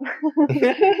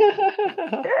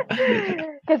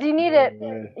 because you need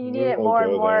it more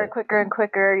and more, quicker and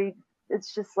quicker.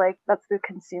 It's just like that's the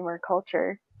consumer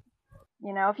culture.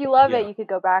 If you love it, you could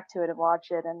go back to it and watch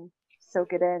it and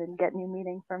soak it in and get new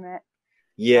meaning from it.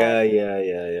 Yeah.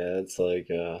 It's like,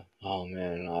 oh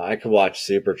man, I could watch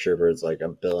Super Troopers like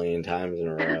 1 billion times in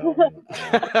a row.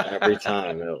 Every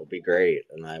time it'll be great,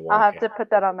 and I'll have to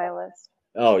put that on my list.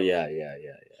 Oh yeah.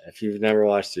 If you've never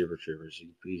watched Super Troopers,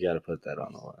 you got to put that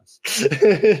on the list.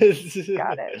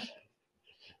 Got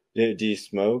it. Do you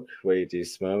smoke? Wait, do you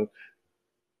smoke?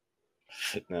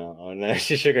 No. Oh no,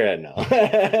 she shook her head. No.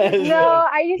 No,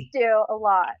 I used to a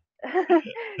lot.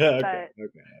 Okay.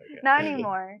 Not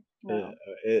anymore. No.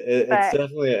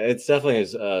 It's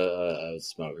definitely a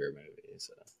smoker movie.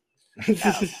 So.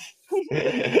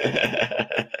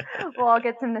 Well, I'll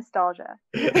get some nostalgia.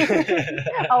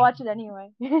 I'll watch it anyway.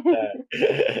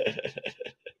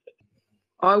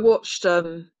 I watched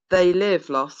They Live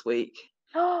last week.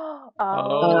 Yeah,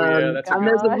 that's and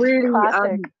there's a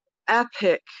really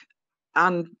epic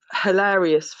and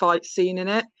hilarious fight scene in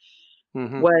it.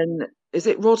 When is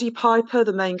it Roddy Piper,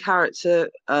 the main character?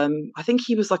 I think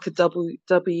he was like a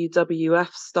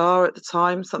WWF star at the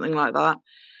time, something like that.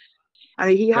 And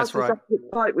he has this epic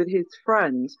fight with his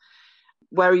friend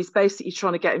where he's basically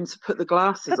trying to get him to put the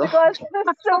glasses on. That's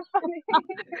so funny.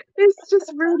 It's just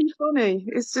really funny.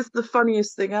 It's just the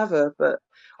funniest thing ever. But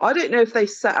I don't know if they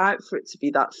set out for it to be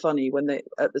that funny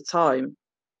at the time.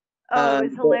 Oh, it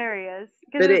was hilarious.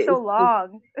 Because it's so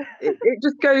long. It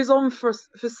just goes on for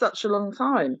such a long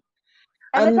time.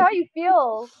 And that's how you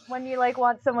feel when you like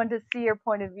want someone to see your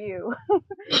point of view.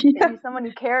 Yeah. Someone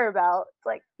you care about. It's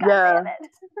like, God damn it.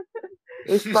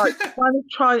 It's like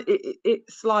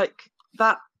it's like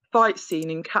that fight scene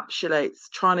encapsulates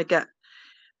trying to get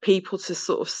people to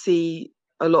sort of see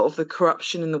a lot of the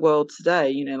corruption in the world today,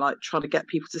 you know, like trying to get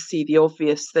people to see the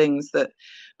obvious things that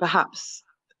perhaps,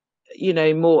 you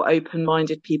know, more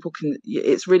open-minded people can,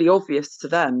 it's really obvious to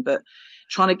them, but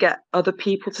trying to get other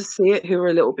people to see it who are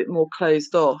a little bit more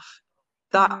closed off.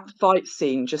 That fight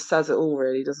scene just says it all,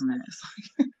 really, doesn't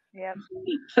it? Yeah.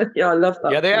 Yeah, I love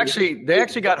that. Yeah, they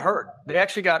actually got hurt. They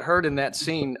actually got hurt in that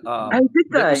scene. Did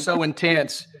they? It was so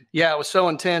intense. Yeah, it was so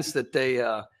intense that they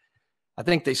I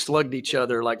think they slugged each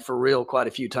other like for real quite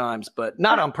a few times, but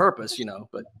not on purpose, you know,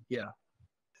 but yeah.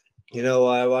 You know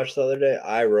what I watched the other day?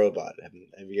 I, Robot.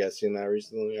 Have you guys seen that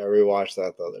recently? I rewatched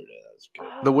that the other day. That was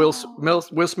good. The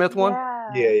Will Smith one?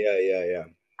 Yeah.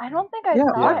 I don't think I saw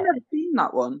it. I've never seen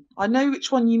that one. I know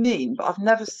which one you mean, but I've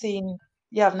never seen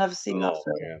that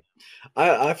film. Yeah.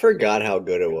 I forgot how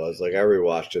good it was. Like I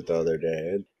rewatched it the other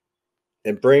day.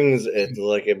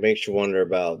 It makes you wonder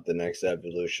about the next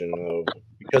evolution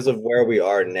because of where we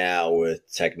are now with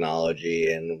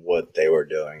technology and what they were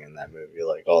doing in that movie.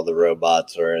 Like all the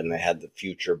robots and they had the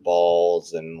future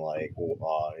balls and like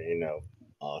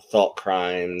thought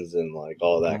crimes and like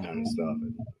all that kind of stuff.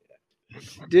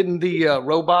 Didn't the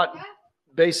robot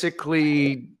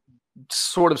basically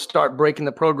sort of start breaking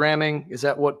the programming? Is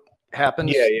that what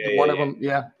happens? Yeah. One of them,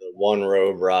 yeah. The one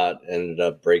robot ended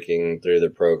up breaking through the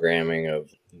programming of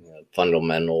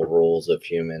fundamental rules of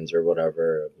humans or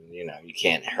whatever. You know, you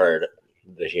can't hurt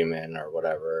the human or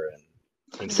whatever.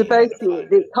 And so basically,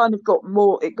 it kind of got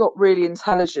more. It got really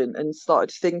intelligent and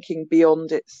started thinking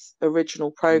beyond its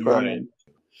original programming.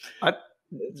 Right.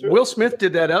 Will Smith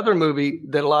did that other movie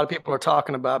that a lot of people are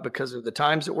talking about because of the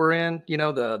times that we're in. You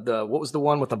know, the what was the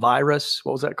one with the virus?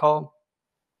 What was that called?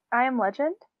 I Am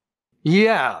Legend.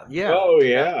 Yeah. Oh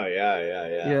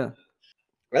yeah.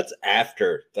 That's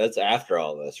after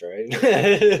all this, right?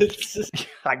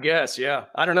 I guess, yeah.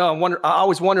 I don't know. I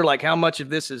always wonder like how much of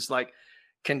this is like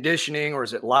conditioning, or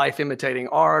is it life imitating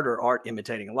art, or art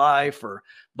imitating life, or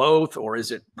both, or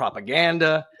is it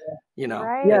propaganda? You know,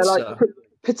 right. Yeah, like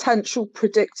potential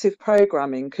predictive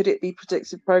programming. Could it be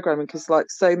predictive programming? Because like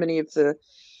so many of the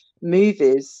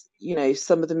movies, you know,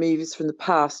 some of the movies from the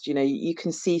past, you know, you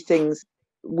can see things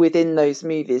within those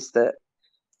movies that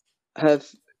have,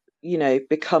 you know,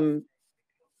 become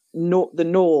not the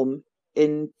norm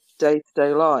in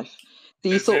day-to-day life. So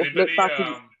you sort of look back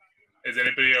is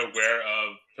anybody aware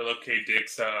of Philip K.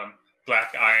 Dick's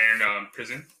Black Iron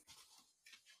Prison?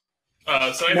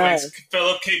 So anyways, no.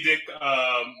 Philip K. Dick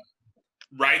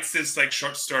writes this like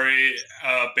short story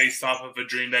based off of a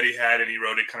dream that he had, and he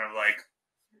wrote it kind of like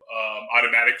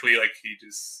automatically, like he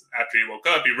just, after he woke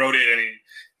up, he wrote it, and he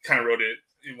kind of wrote it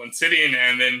in one sitting,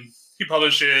 and then he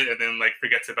published it, and then like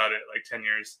forgets about it like 10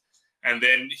 years. And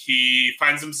then he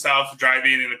finds himself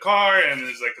driving in a car, and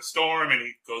there's like a storm, and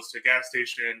he goes to a gas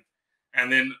station,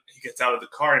 and then he gets out of the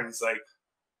car, and he's like,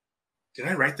 did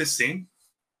I write this scene?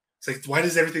 It's like, why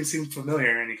does everything seem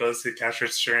familiar? And he goes to the cash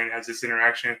register and has this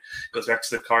interaction, goes back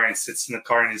to the car and sits in the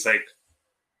car, and he's like,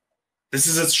 this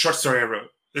is a short story I wrote.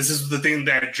 This is the thing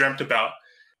that I dreamt about.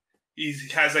 He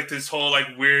has like this whole like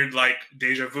weird like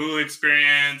deja vu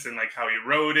experience, and like how he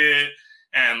wrote it,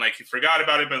 and like he forgot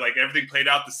about it, but like everything played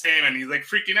out the same, and he's like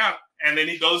freaking out. And then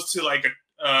he goes to like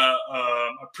a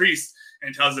priest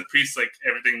and tells the priest like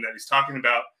everything that he's talking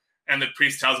about, and the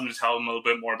priest tells him to tell him a little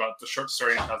bit more about the short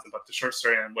story, and tells him about the short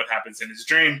story and what happens in his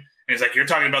dream. And he's like, you're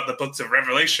talking about the books of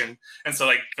Revelation. And so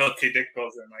like Philip K. Dick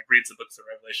goes and like reads the books of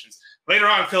Revelations. Later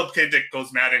on, Philip K. Dick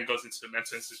goes mad and goes into a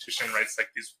mental institution and writes like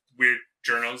these weird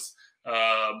journals.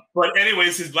 But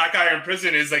anyways, his Black Iron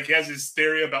Prison is like, he has this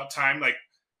theory about time. Like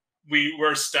we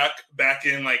were stuck back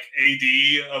in like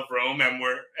AD of Rome,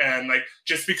 and like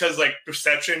just because like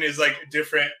perception is like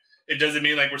different, it doesn't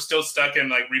mean like we're still stuck in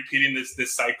like repeating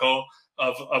this cycle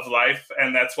of life.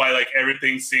 And that's why like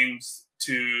everything seems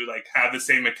to like have the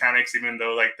same mechanics, even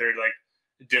though like they're like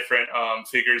different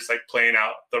figures like playing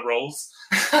out the roles.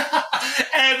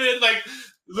 And then like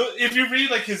if you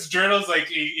read like his journals, like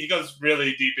he goes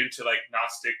really deep into like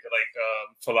Gnostic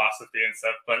like philosophy and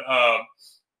stuff, but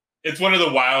it's one of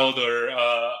the wilder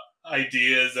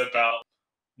ideas about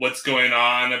what's going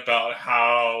on, about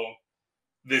how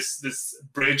this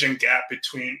bridge and gap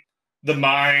between the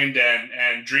mind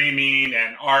and dreaming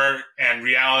and art and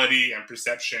reality and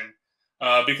perception,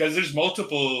 because there's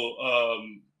multiple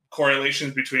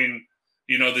correlations between,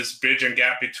 you know, this bridge and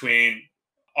gap between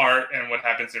art and what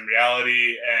happens in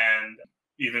reality, and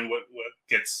even what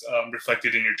gets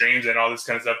reflected in your dreams and all this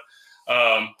kind of stuff.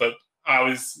 But I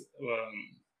was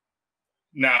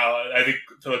now I think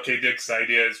Philip K. Dick's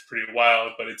idea is pretty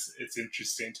wild, but it's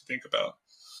interesting to think about.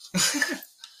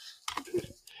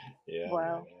 Yeah.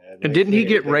 Wow. And didn't he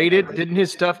get raided? Didn't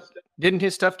his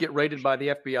stuff get raided by the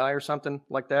FBI or something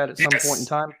like that at some point in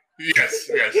time? Yes.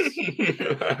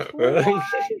 Really?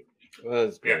 Well,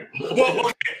 that's great. Yeah. Well,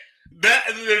 okay.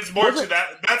 There's more to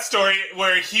that story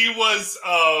where he was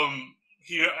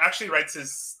he actually writes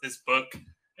this book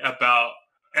about,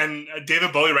 and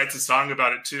David Bowie writes a song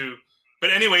about it too.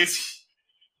 But anyways,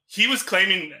 he was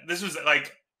claiming this was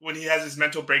like when he has his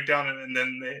mental breakdown, and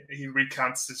then he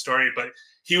recounts the story. But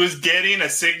he was getting a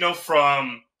signal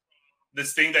from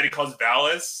this thing that he calls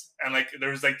Valis, and like there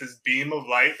was like this beam of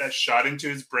light that shot into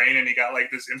his brain, and he got like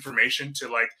this information to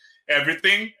like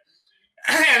everything.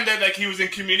 And then like he was in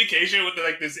communication with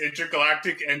like this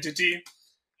intergalactic entity,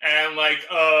 and like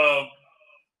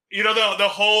you know, the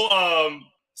whole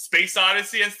Space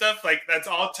Odyssey and stuff, like that's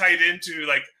all tied into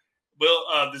like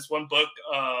this one book,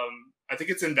 I think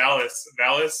it's in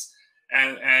Valis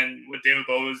and what David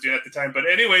Bowie was doing at the time. But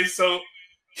anyway, so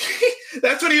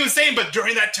that's what he was saying. But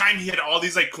during that time, he had all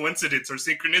these like coincidences or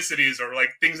synchronicities or like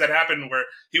things that happened where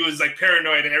he was like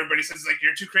paranoid, and everybody says like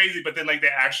you're too crazy. But then like they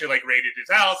actually like raided his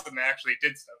house and they actually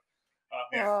did stuff.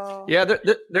 Yeah,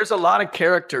 there's a lot of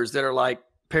characters that are like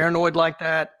paranoid like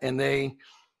that, and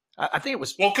I think it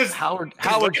was because Howard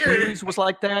Hughes was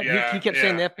like that. He kept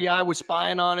saying the FBI was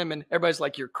spying on him, and everybody's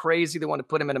like, "You're crazy." They want to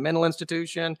put him in a mental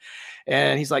institution,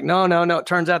 and he's like, "No." It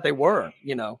turns out they were.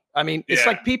 You know, I mean, it's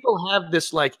like people have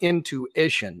this like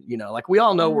intuition. You know, like we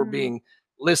all know we're being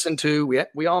listened to.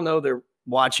 We all know they're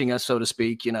watching us, so to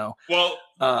speak. You know, well,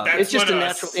 it's just a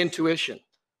natural intuition.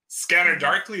 Scanner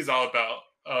Darkly is all about.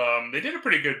 They did a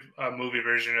pretty good movie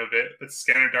version of it, but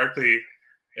Scanner Darkly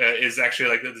is actually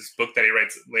like this book that he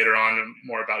writes later on, and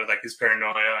more about it, like his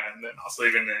paranoia, and then also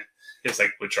even his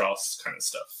like withdrawals kind of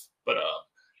stuff. But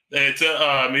it's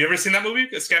have you ever seen that movie,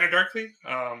 Scanner Darkly?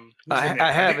 I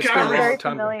have. It's been a long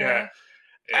time. Yeah.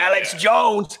 Alex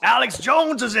Jones. Alex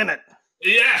Jones is in it.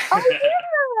 Yeah. Oh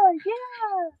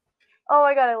yeah. Oh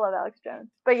my god, I love Alex Jones.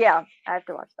 But yeah, I have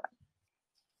to watch that.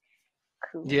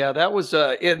 Cool. Yeah, that was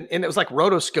and it was like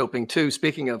rotoscoping too.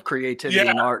 Speaking of creativity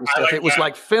and art and stuff, like it was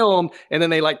like filmed, and then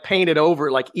they like painted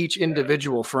over like each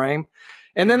individual frame.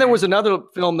 And then there was another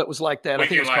film that was like that. I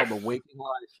think it was called The Waking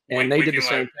Life, and they did the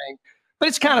same thing. But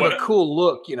it's kind of a cool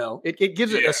look, you know. It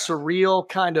gives it a surreal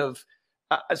kind of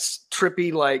a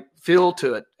trippy like feel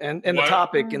to it, and the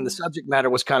topic and the subject matter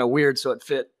was kind of weird, so it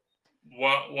fit.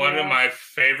 One of my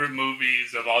favorite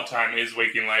movies of all time is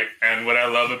Waking Life, and what I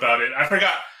love about it, I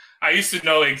forgot. I used to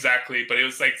know exactly, but it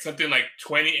was like something like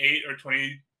 28 or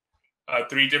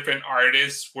 23 different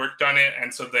artists worked on it.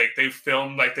 And so they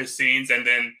filmed like the scenes, and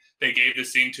then they gave the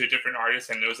scene to a different artist,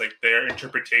 and it was like their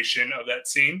interpretation of that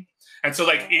scene. And so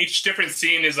like each different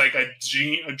scene is like a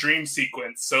dream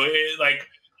sequence. So it like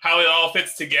how it all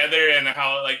fits together, and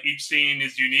how like each scene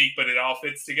is unique, but it all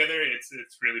fits together. It's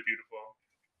really beautiful.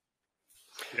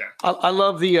 Yeah, I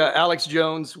love the Alex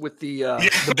Jones with the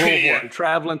bullhorn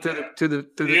traveling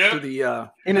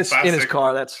in his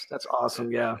car. That's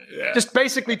awesome. Yeah, just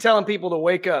basically telling people to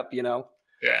wake up. You know.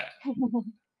 Yeah,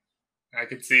 I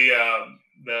could see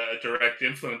the direct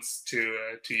influence to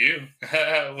you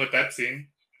with that scene,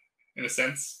 in a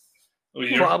sense.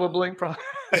 Probably.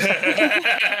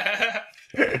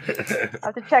 I'll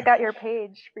have to check out your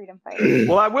page, Freedom Fighter.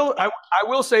 Well, I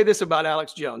will say this about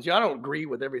Alex Jones. I don't agree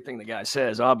with everything the guy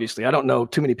says. Obviously, I don't know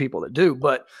too many people that do,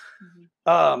 but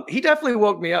he definitely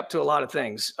woke me up to a lot of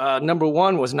things. Number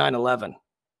one was 9/11.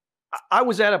 I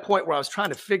was at a point where I was trying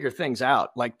to figure things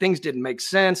out. Like things didn't make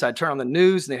sense. I'd turn on the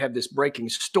news and they have this breaking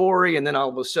story, and then all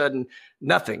of a sudden,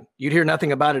 nothing. You'd hear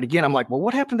nothing about it again. I'm like, well,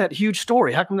 what happened to that huge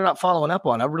story? How come they're not following up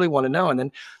on it? I really want to know.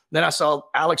 And then I saw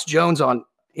Alex Jones on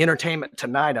Entertainment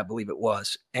Tonight, I believe it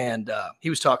was. And he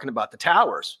was talking about the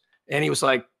towers, and he was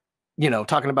like, you know,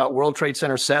 talking about World Trade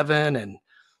Center 7.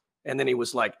 And then he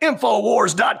was like,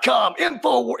 Infowars.com,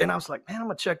 Infowars. And I was like, man, I'm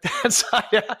going to check that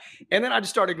site out. And then I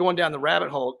just started going down the rabbit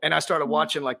hole, and I started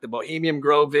watching like the Bohemian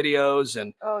Grove videos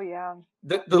and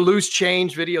the Loose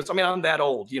Change videos. I mean, I'm that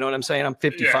old. You know what I'm saying? I'm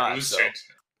 55.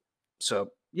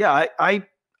 So yeah, I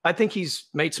think he's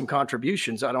made some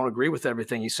contributions. I don't agree with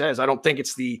everything he says. I don't think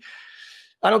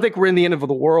we're in the end of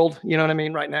the world. You know what I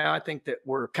mean? Right now, I think that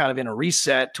we're kind of in a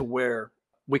reset to where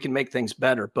we can make things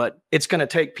better, but it's going to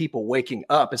take people waking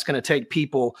up. It's going to take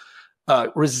people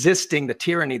resisting the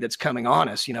tyranny that's coming on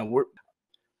us. You know,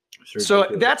 So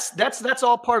that's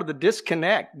all part of the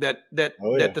disconnect that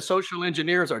the social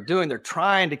engineers are doing. They're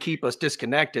trying to keep us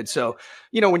disconnected. So,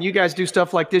 when you guys do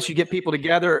stuff like this, you get people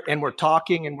together and we're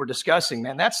talking and we're discussing,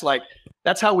 man, that's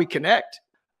how we connect.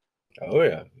 Oh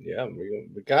yeah. Yeah.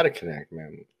 We got to connect,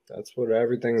 man. That's what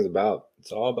everything's about.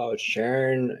 It's all about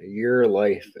sharing your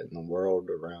life in the world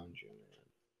around you.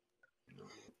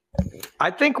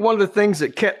 I think one of the things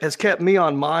that has kept me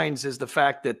on Minds is the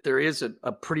fact that there is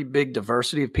a pretty big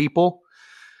diversity of people.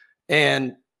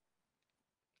 And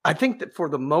I think that for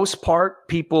the most part,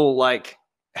 people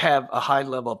have a high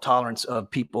level of tolerance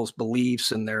of people's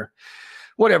beliefs and their,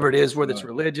 whatever it is, whether it's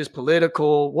religious,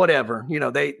 political, whatever,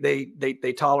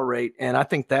 they tolerate. And I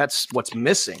think that's what's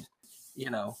missing,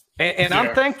 and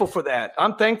I'm thankful for that.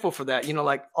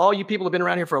 Like all you people have been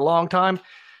around here for a long time.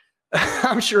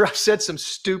 I'm sure I've said some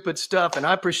stupid stuff, and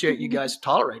I appreciate you guys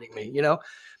tolerating me,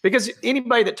 because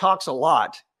anybody that talks a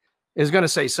lot is going to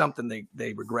say something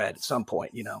they regret at some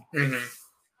point, Mm-hmm.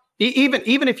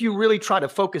 Even if you really try to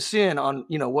focus in on,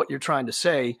 what you're trying to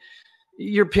say,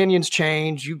 your opinions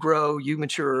change, you grow, you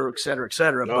mature, et cetera, et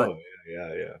cetera. Oh,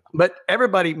 yeah. But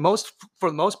everybody, for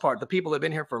the most part, the people that have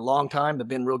been here for a long time have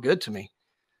been real good to me.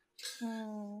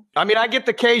 I mean, I get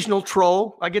the occasional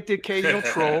troll.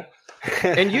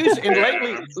 And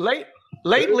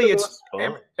lately it's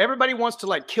everybody wants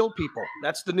to kill people.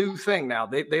 That's the new thing now.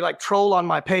 They troll on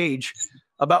my page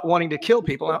about wanting to kill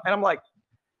people, and I'm like,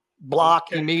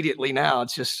 block immediately now.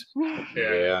 It's just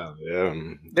yeah.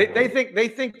 They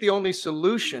think the only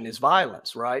solution is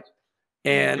violence, right?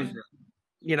 And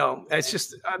it's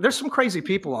just there's some crazy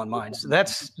people on mine, so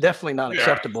that's definitely not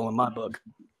acceptable in my book.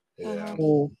 Yeah.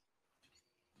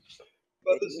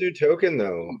 About this new token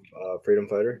though, Freedom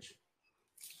Fighter.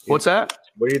 What's that?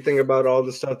 What do you think about all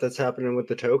the stuff that's happening with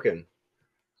the token?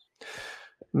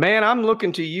 Man, I'm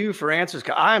looking to you for answers.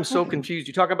 I am so confused.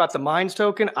 You talk about the Minds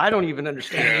token. I don't even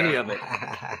understand any of it.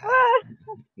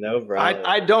 No, bro.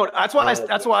 I don't. That's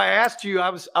why I asked you. I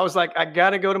was like, I got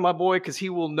to go to my boy because he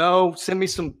will know. Send me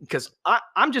some, because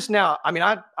I'm just now. I mean,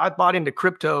 I bought into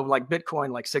crypto like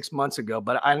Bitcoin 6 months ago,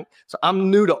 but I'm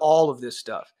new to all of this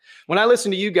stuff. When I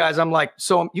listen to you guys, I'm like,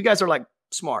 so you guys are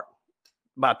smart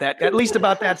about that. At least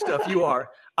about that stuff, you are.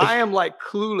 I am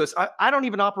clueless. I don't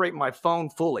even operate my phone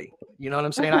fully. You know what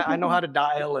I'm saying? I know how to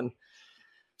dial, and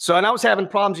I was having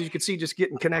problems, as you could see, just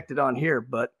getting connected on here.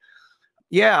 But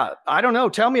yeah, I don't know.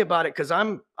 Tell me about it, because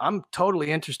I'm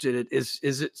totally interested. Is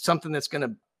it something that's going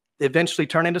to eventually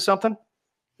turn into something?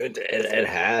 It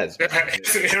has.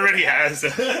 It already has.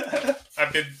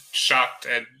 I've been shocked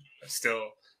and still.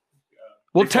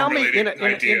 Well, tell me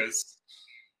ideas.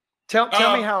 Tell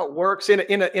me how it works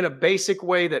in a basic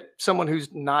way that someone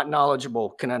who's not knowledgeable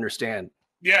can understand.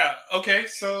 Yeah. Okay.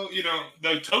 So,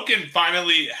 the token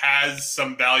finally has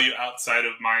some value outside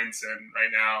of Minds, and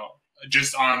right now,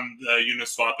 just on the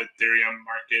Uniswap Ethereum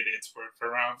market, it's worth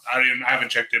around, I haven't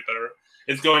checked it, but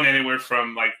it's going anywhere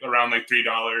from around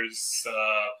 $3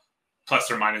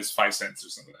 plus or minus 5 cents or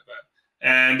something like that.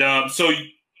 And so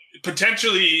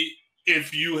potentially,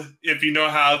 if you know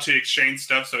how to exchange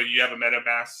stuff, so you have a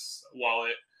MetaMask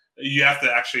wallet, you have to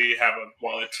actually have a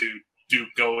wallet to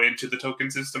go into the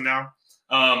token system now.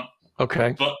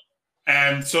 Okay.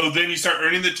 And so then you start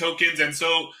earning the tokens, and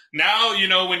so now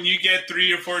when you get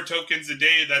 3 or 4 tokens a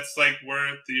day, that's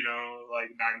worth $9,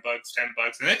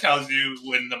 $10, and it tells you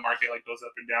when the market goes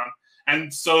up and down.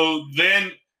 And so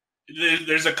then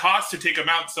there's a cost to take them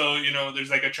out. So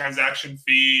there's a transaction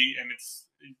fee, and it's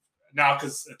now,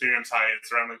 because Ethereum's high,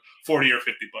 it's around $40 or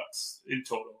 $50 in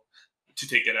total to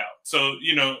take it out. So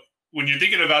when you're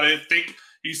thinking about it,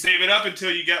 you save it up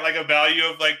until you get a value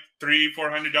of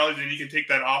 $300-$400, and you can take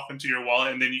that off into your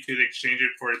wallet, and then you could exchange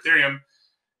it for Ethereum.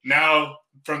 Now,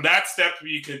 from that step,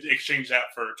 you could exchange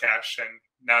that for cash, and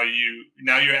now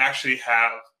you actually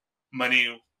have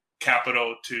money,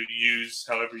 capital to use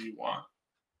however you want.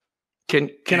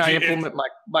 Can I implement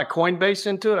my Coinbase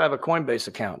into it? I have a Coinbase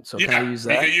account, so can I use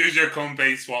that? You can use your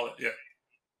Coinbase wallet. Yeah.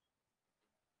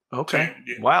 Okay.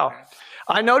 Wow.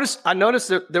 I noticed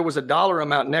that there was a dollar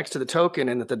amount next to the token,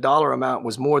 and that the dollar amount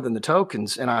was more than the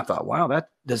tokens. And I thought, wow,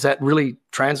 does that really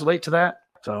translate to that?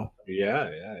 So yeah.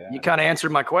 You kind of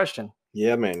answered my question.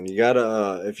 Yeah, man. You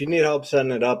gotta if you need help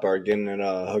setting it up or getting it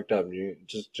hooked up, you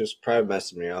just private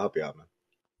message me. I'll help you out, man.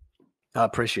 I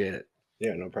appreciate it.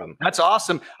 Yeah, no problem. That's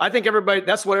awesome. I think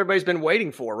that's what everybe's been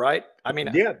waiting for, right? I mean,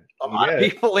 a lot of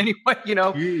people anyway,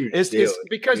 it's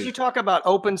because you talk about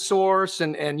open source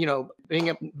and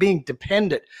being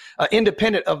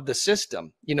independent of the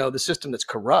system, the system that's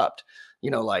corrupt,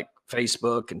 like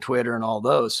Facebook and Twitter and all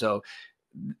those. So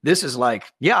this is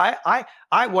like, yeah,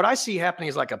 I what I see happening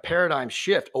is like a paradigm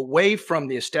shift away from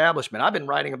the establishment. I've been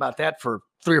writing about that for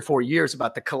 3 or 4 years,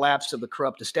 about the collapse of the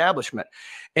corrupt establishment,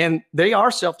 and they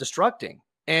are self-destructing.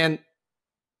 And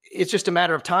it's just a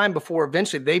matter of time before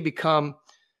eventually they become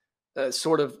they're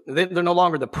no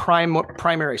longer the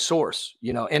primary source,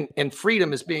 and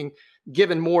freedom is being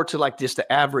given more to like just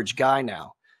the average guy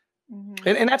now.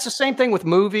 Mm-hmm. And that's the same thing with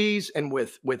movies and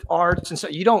with arts. And so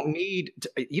you don't need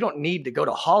to go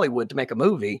to Hollywood to make a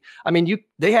movie. I mean,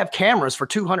 they have cameras for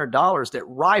 $200 that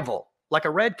rival like a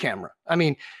Red camera. I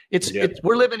mean, it's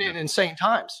we're living in insane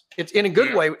times. It's in a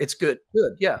good way. It's good.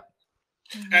 Yeah.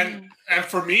 And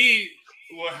for me,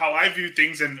 how I view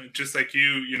things, and just like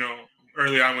you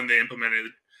early on when they implemented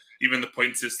even the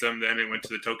point system, then it went to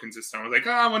the token system. I was like,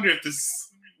 I wonder if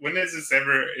it's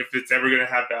ever going to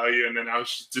have value. And then I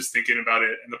was just thinking about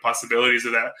it and the possibilities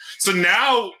of that. So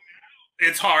now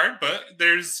it's hard, but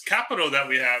there's capital that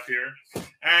we have here.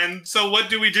 And so what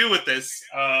do we do with this?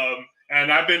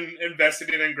 And I've been investing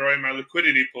in and growing my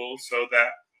liquidity pool so that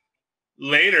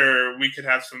later we could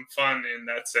have some fun in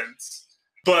that sense.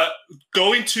 But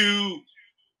going to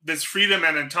this freedom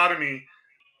and autonomy,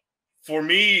 for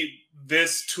me,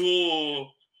 this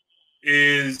tool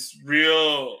is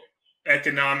real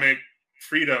economic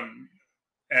freedom.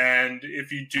 And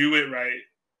if you do it right,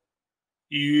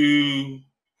 you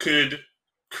could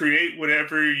create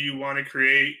whatever you want to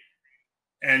create.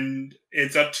 And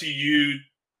it's up to you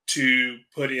to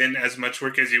put in as much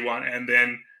work as you want and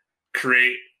then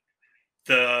create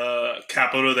the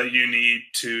capital that you need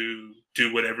to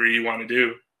do whatever you want to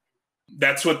do.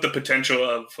 That's what the potential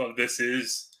of this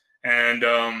is. And,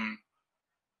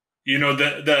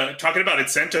 the talking about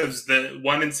incentives, the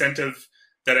one incentive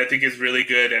that I think is really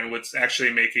good and what's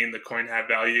actually making the coin have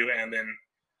value. And then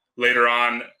later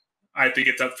on, I think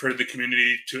it's up for the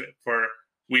community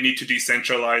we need to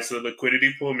decentralize the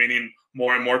liquidity pool, meaning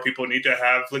more and more people need to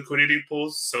have liquidity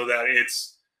pools so that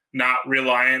it's not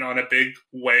reliant on a big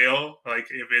whale. Like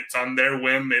if it's on their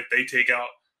whim, if they take out,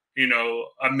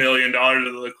 $1 million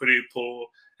of the liquidity pool,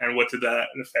 and what did that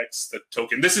affects the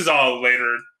token? This is all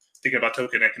later thinking about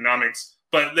token economics,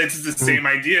 but this is the same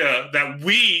idea that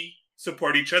we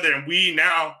support each other and we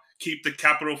now keep the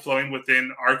capital flowing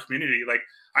within our community. Like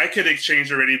I could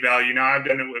exchange already value. Now I've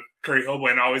done it with Curry Hobo,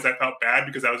 and always I felt bad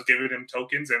because I was giving him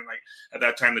tokens, and like at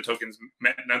that time the tokens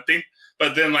meant nothing.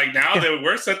 But then like now they were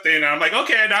worth something, and I'm like,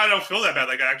 okay, now I don't feel that bad.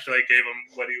 Like I actually gave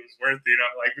him what he was worth.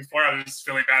 Like before I was just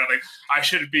feeling bad. I'm like, I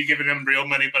should be giving him real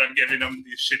money, but I'm giving him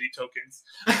these shitty tokens.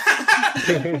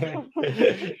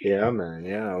 Yeah, man.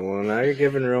 Yeah. Well, now you're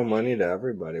giving real money to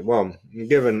everybody. Well,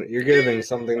 you're giving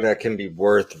something that can be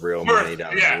worth real money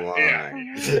down the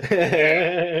line.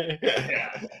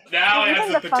 Yeah. Now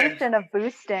even the function of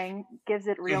boosting gives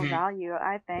it real value,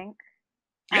 I think.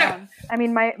 Yeah. I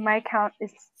mean, my account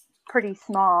is pretty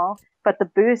small, but the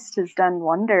boost has done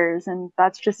wonders, and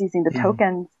that's just using the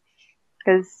tokens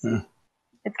because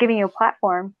it's giving you a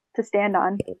platform to stand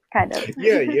on, kind of.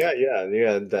 Yeah.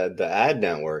 The ad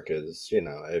network is,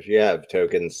 if you have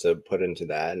tokens to put into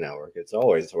the ad network, it's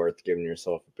always worth giving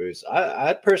yourself a boost.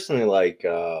 I personally like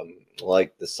the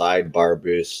sidebar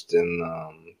boost and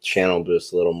channel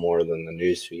boost a little more than the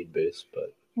newsfeed boost,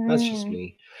 but that's just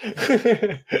me.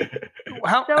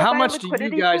 How much do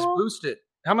you guys boost it?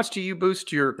 How much do you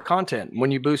boost your content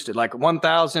when you boost it? Like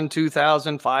 1,000,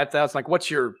 2,000, 5,000? Like what's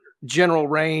your general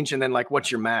range, and then like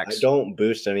what's your max? I don't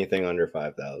boost anything under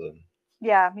 5,000.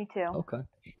 Yeah, me too.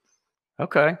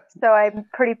 Okay. So I'm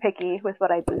pretty picky with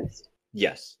what I boost.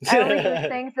 Yes. I only boost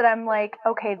things that I'm like,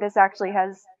 okay, this actually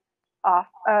has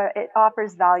it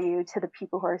offers value to the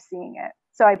people who are seeing it.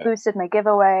 So I boosted my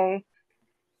giveaway.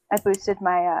 I boosted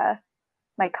my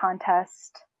my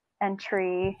contest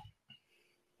entry,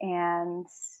 and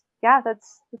yeah,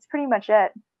 that's pretty much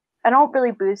it. I don't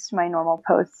really boost my normal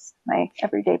posts, my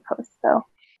everyday posts, though.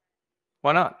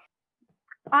 Why not?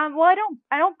 Well,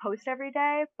 I don't post every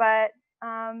day, but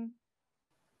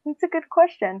it's a good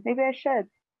question. Maybe I should.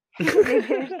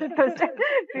 Maybe I should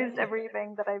boost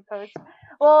everything that I post.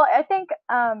 Well, I think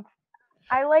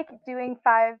I like doing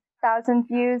 5,000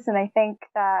 views, and I think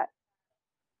that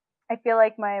I feel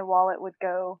like my wallet would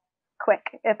go quick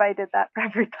if I did that for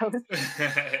every post.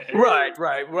 Right.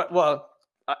 Well,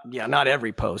 yeah, not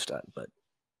every post, but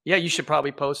yeah, you should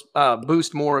probably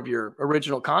boost more of your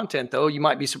original content, though. You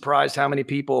might be surprised how many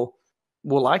people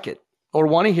will like it or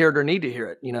want to hear it or need to hear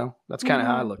it. That's kind of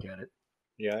how I look at it.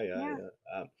 Yeah.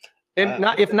 And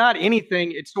if not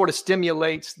anything, it sort of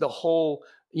stimulates the whole,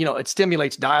 it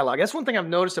stimulates dialogue. That's one thing I've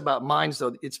noticed about Minds,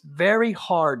 though. It's very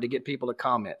hard to get people to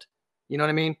comment. You know what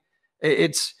I mean?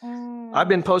 It's I've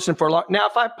been posting for a long now.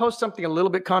 If I post something a little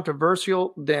bit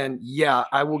controversial, then yeah,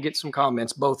 I will get some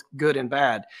comments, both good and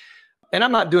bad. And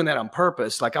I'm not doing that on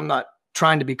purpose. Like I'm not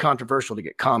trying to be controversial to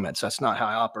get comments. That's not how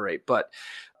I operate. But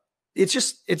it's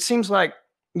just it seems like,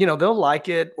 you know, they'll like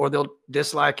it or they'll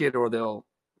dislike it or they'll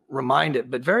remind it,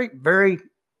 but very, very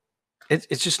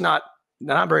it's just not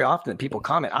very often that people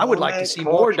comment. I would like to see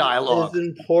more dialogue.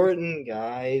 It's important,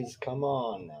 guys. Come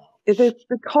on now.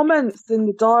 The comments in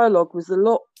the dialogue was a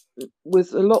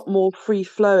lot more free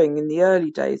flowing in the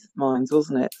early days of Minds,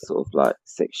 wasn't it? Sort of like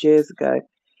 6 years ago.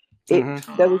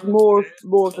 There was more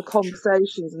of the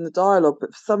conversations in the dialogue,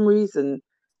 but for some reason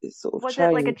it sort of was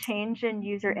changed. it like a change in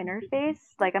user interface?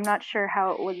 Like I'm not sure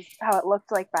how it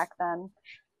looked like back then,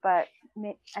 but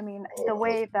I mean the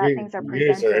way that things are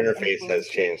presented. User interface has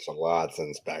changed a lot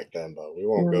since back then, but we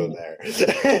won't go there.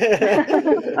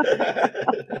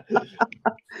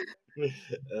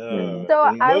 So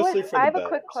I have a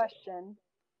quick question.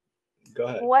 Go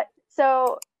ahead.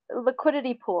 So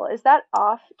liquidity pool, is that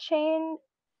off-chain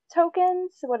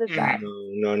tokens? What is that?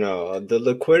 No. The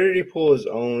liquidity pool is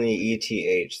only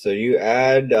ETH. So you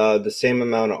add the same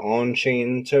amount of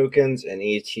on-chain tokens and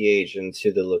ETH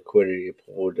into the liquidity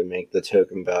pool to make the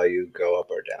token value go up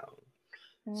or down.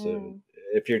 So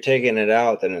if you're taking it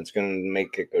out, then it's going to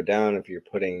make it go down. If you're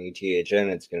putting ETH in,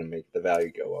 it's going to make the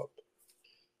value go up.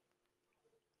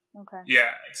 Okay.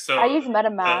 Yeah. So I use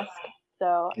MetaMask,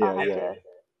 so I'll have to.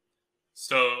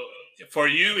 So for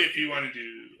you, if you want to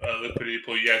do a liquidity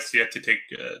pool, yes, you have to take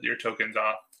your tokens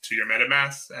off to your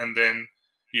MetaMask, and then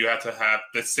you have to have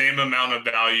the same amount of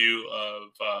value of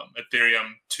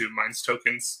Ethereum to Minds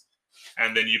tokens,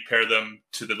 and then you pair them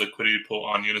to the liquidity pool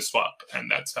on Uniswap, and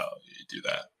that's how you do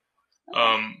that.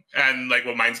 And like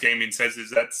what Minds Gaming says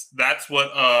is that's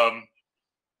what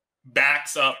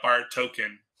backs up our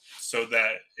token so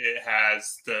that it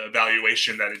has the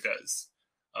valuation that it does.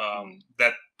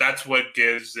 That's what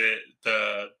gives it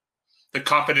the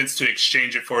confidence to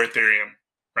exchange it for Ethereum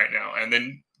right now. And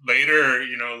then later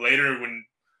when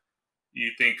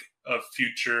you think of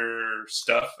future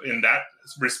stuff in that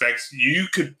respects, you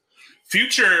could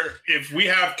if we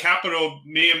have capital,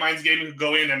 me and Minds Gaming could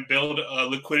go in and build a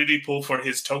liquidity pool for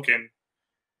his token,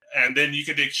 and then you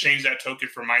could exchange that token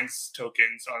for Minds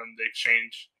tokens on the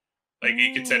exchange. Like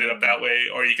you could set it up that way,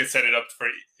 or you could set it up for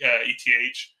ETH.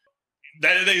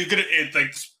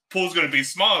 This pool's going to be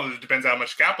small. It depends how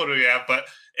much capital you have, but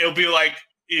it'll be like,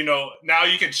 now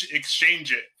you can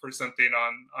exchange it for something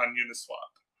on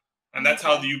Uniswap, and that's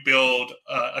how you build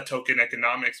a token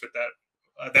economics with that.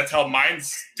 That's how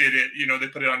Minds did it. They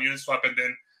put it on Uniswap, and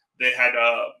then they had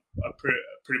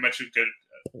pretty much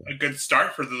a good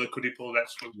start for the liquidity pool.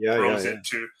 That's what grows it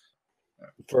to.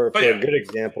 For a good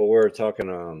example, we were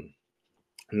talking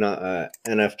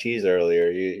NFTs earlier.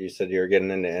 You said you were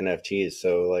getting into NFTs.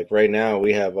 So like right now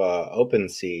we have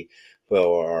OpenSea.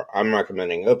 Well, I'm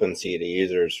recommending OpenSea to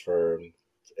users for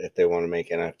if they want to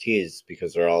make NFTs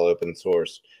because they're all open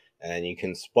source. And you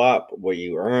can swap what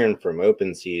you earn from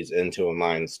OpenSeas into a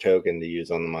Minds token to use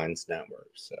on the Minds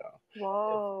network. So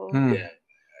yeah.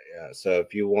 So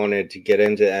if you wanted to get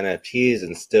into NFTs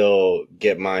and still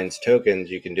get Minds tokens,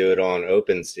 you can do it on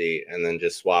OpenSea and then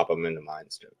just swap them into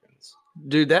Minds tokens.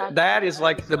 Dude, that is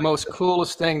like the most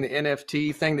coolest thing, the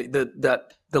NFT thing,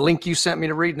 that the link you sent me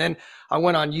to read. And then I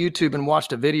went on YouTube and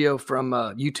watched a video from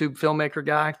a YouTube filmmaker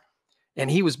guy, and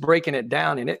he was breaking it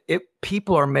down, and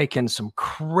people are making some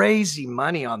crazy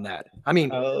money on that. I mean,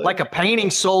 like a painting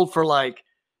sold for like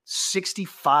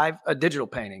a digital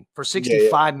painting for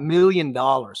 $65 million.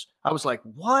 I was like,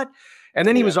 what? And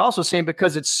then he was also saying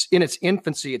because it's in its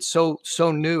infancy, it's so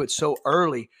new, it's so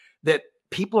early that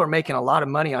people are making a lot of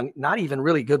money on not even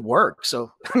really good work.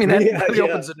 So, I mean, that really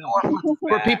opens the door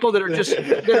for people that are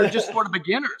just sort of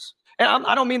beginners. And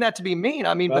I don't mean that to be mean.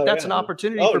 I mean, but that's an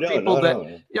opportunity for people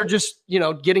that are just,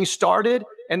 getting started,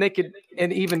 and they could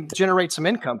even generate some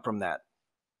income from that.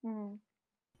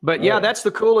 But that's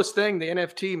the coolest thing, the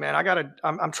NFT, man.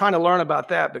 I'm trying to learn about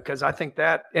that because I think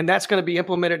that's going to be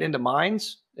implemented into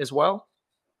Minds as well.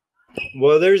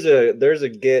 Well, there's a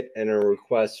Git and a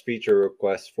feature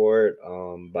request for it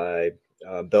by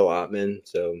Bill Ottman,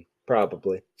 so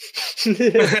probably. This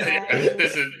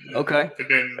is okay.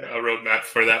 Been a roadmap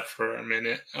for that for a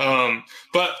minute.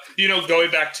 But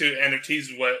going back to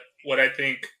NFTs, what I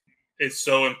think is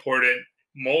so important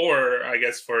more, I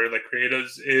guess, for like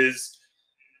creatives is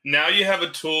now you have a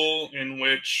tool in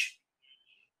which,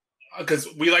 because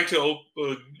we like to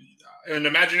in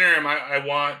Imaginarium, I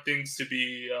want things to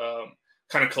be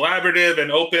kind of collaborative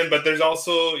and open, but there's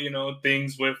also,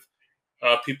 things with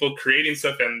people creating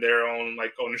stuff and their own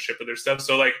like ownership of their stuff.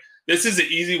 So like this is an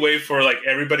easy way for like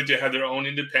everybody to have their own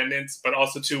independence, but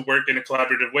also to work in a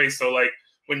collaborative way. So like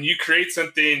when you create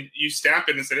something, you stamp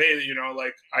it and say, hey, you know,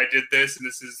 like I did this and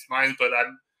this is mine, but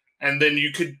and then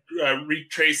you could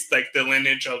retrace like the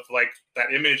lineage of like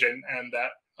that image and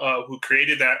that who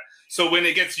created that. So when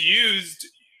it gets used,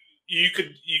 you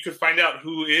could find out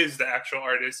who is the actual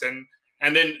artist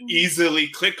and then easily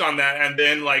click on that and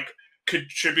then like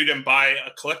contribute and buy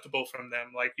a collectible from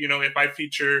them. Like, you know, if I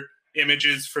feature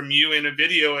images from you in a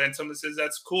video and someone says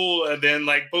that's cool, and then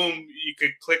like boom, you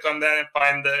could click on that and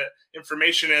find the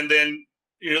information, and then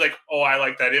you're like, oh, I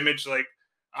like that image, like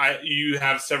you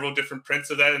have several different prints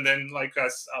of that, and then like I'll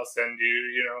send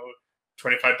you, you know,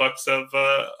 $25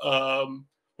 of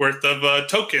worth of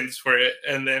tokens for it,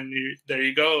 and then there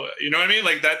you go. You know what I mean?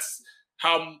 Like that's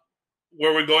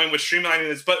where we're going with streamlining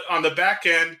this. But on the back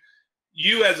end,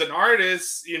 you as an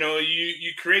artist, you know,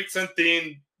 you create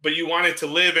something, but you want it to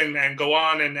live and go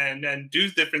on and do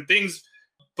different things.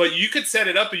 But you could set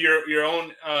it up your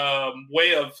own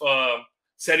way of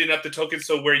setting up the token,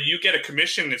 so where you get a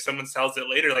commission if someone sells it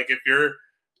later. Like if your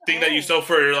thing that you sell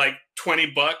for like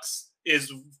 $20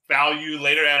 is valued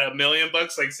later at $1 million,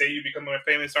 like say you become a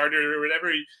famous artist or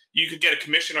whatever, you could get a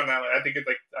commission on that. I think it's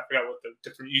like, I forgot what the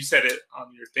different, you said it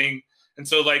on your thing. And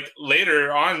so like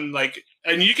later on, like,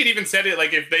 and you could even set it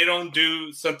like if they don't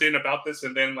do something about this,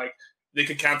 and then like they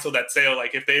could cancel that sale.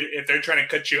 Like if they're trying to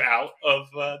cut you out of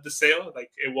the sale, like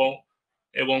it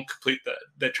won't complete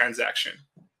the transaction.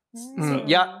 So.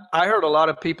 Yeah, I heard a lot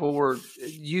of people were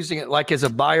using it like as a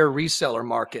buyer reseller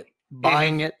market,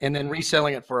 buying it and then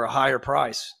reselling it for a higher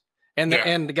price. And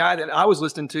the guy that I was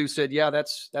listening to said, yeah,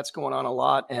 that's going on a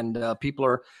lot, and people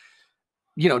are,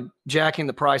 you know, jacking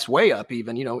the price way up.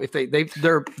 Even, you know, if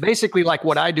they're basically like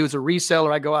what I do as a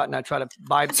reseller, I go out and I try to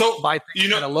buy things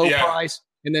at a low price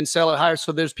and then sell it higher.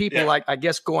 So there's people like, I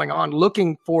guess, going on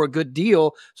looking for a good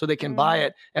deal so they can buy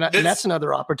it. And that's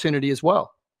another opportunity as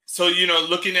well. So, you know,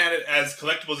 looking at it as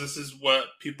collectibles, this is what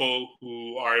people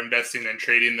who are investing and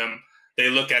trading them, they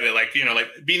look at it like, you know, like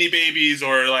Beanie Babies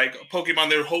or like Pokemon.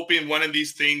 They're hoping one of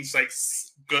these things like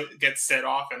gets set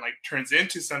off and like turns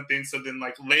into something. So then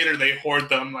like later they hoard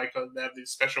them, like they have these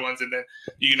special ones, and then,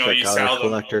 you know, you sell them.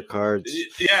 Collector cards.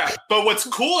 Yeah. But what's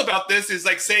cool about this is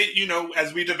like, say, you know,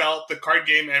 as we develop the card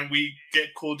game and we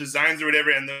get cool designs or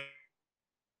whatever, and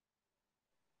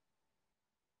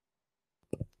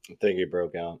I think he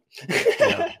broke out.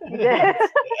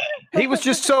 He was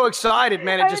just so excited,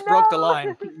 man. It just broke the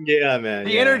line. Yeah, man.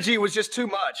 The energy was just too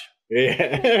much.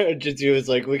 Yeah. He was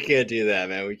like, we can't do that,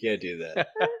 man. We can't do that.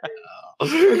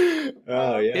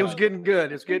 Oh, yeah. It was getting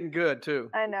good. It's getting good, too.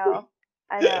 I know.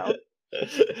 Well,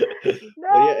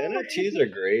 yeah, NFTs are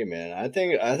great, man. I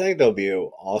think they'll be an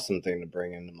awesome thing to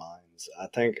bring into Minds. I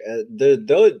think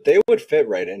they would fit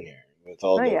right in here with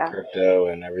all the crypto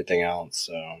and everything else.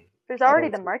 So there's already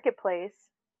the marketplace.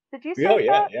 Did you say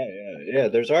that? Yeah.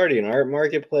 There's already an art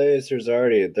marketplace. There's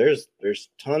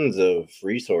tons of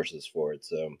resources for it.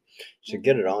 So you should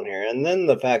get it on here. And then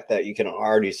the fact that you can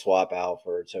already swap out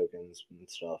for tokens and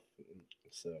stuff.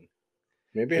 So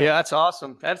maybe. Yeah, that's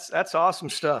awesome. That's awesome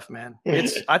stuff, man.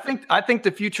 I think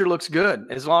the future looks good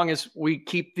as long as we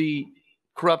keep the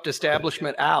corrupt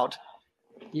establishment out,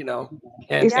 you know,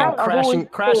 and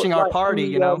crashing our party,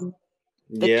 you know.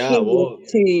 To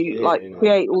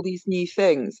create all these new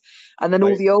things, and then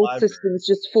all the old systems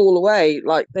just fall away,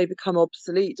 like they become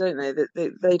obsolete, don't they?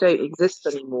 They don't exist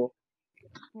anymore.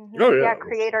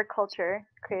 Creator culture,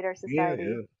 creator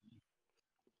society.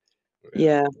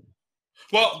 Yeah.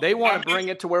 Well, they want to bring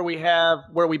it to where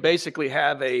we basically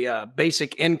have a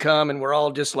basic income, and we're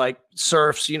all just like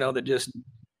serfs, you know, that just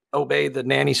obey the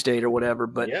nanny state or whatever.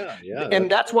 But and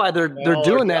that's why they're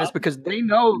doing that, is because they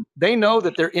know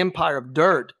that their empire of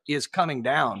dirt is coming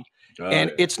down,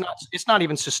 and it's not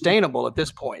even sustainable at this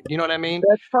point. You know what I mean?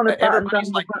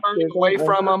 Everybody's like turning away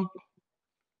from them.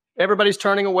 Everybody's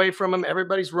turning away from them.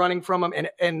 Everybody's running from them,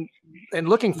 and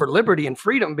looking for liberty and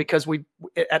freedom, because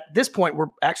at this point we're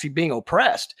actually being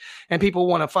oppressed, and people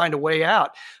want to find a way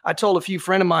out. I told a few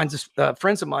friends of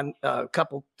mine a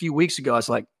few weeks ago, I was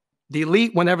like, the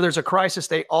elite, whenever there's a crisis,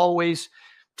 they always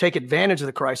take advantage of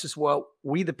the crisis. Well,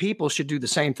 we the people should do the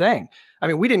same thing. I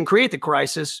mean, we didn't create the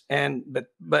crisis,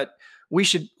 but we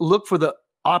should look for the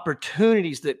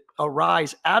opportunities that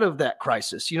arise out of that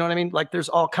crisis. You know what I mean? Like there's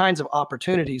all kinds of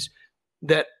opportunities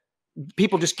that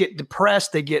people just get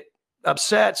depressed, they get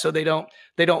upset, so they don't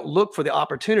look for the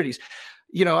opportunities.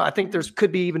 You know, I think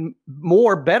could be even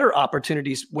more better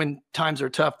opportunities when times are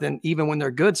tough than even when they're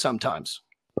good sometimes.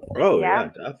 Oh Yeah,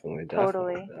 yeah, definitely,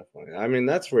 totally. definitely. I mean,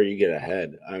 that's where you get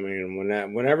ahead. I mean,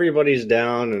 when everybody's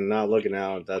down and not looking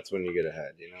out, that's when you get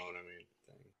ahead. You know what I mean?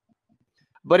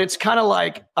 But it's kind of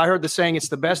like I heard the saying, it's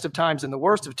the best of times and the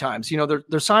worst of times. You know,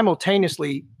 they're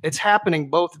simultaneously, it's happening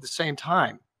both at the same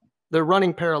time. They're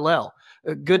running parallel.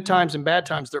 Good times and bad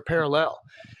times, they're parallel.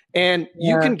 And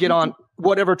you can get on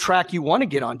whatever track you want to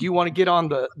get on. Do you want to get on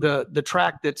the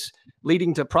track that's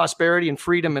leading to prosperity and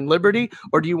freedom and liberty,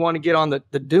 or do you want to get on the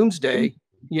doomsday,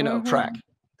 track?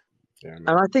 Yeah, and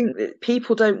I think that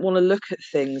people don't want to look at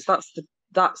things. That's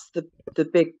the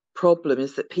big problem,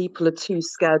 is that people are too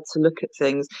scared to look at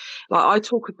things. Like I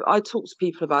talk to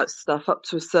people about stuff up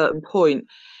to a certain point.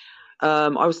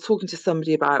 I was talking to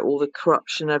somebody about all the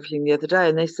corruption and everything the other day,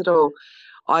 and they said, "Oh,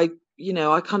 I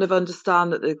kind of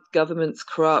understand that the government's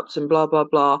corrupt and blah blah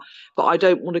blah, but I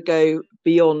don't want to go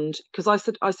beyond." Because I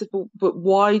said, well, but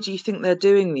why do you think they're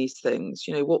doing these things?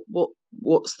 You know,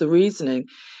 what's the reasoning?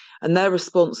 And their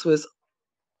response was,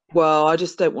 well, I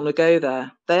just don't want to go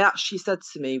there. They actually said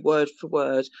to me, word for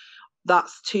word,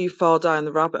 that's too far down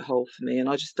the rabbit hole for me, and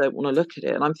I just don't want to look at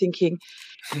it. And I'm thinking,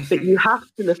 but you have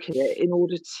to look at it in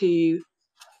order to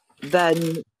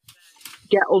then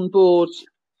get on board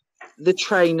the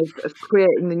train of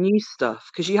creating the new stuff,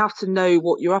 because you have to know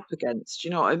what you're up against. Do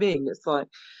you know what I mean? It's like,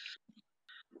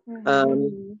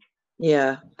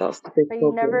 yeah, that's the big But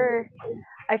problem.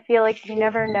 I feel like you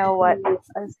never know what a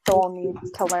soul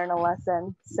needs to learn a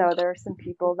lesson. So there are some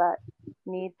people that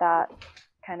need that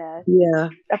kind of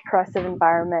oppressive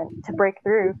environment to break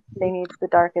through. They need the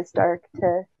darkest dark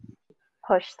to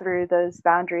push through those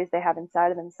boundaries they have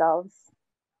inside of themselves.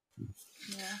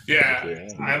 Yeah.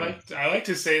 I like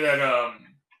to say that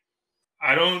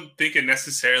I don't think it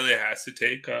necessarily has to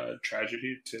take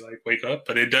tragedy to like wake up,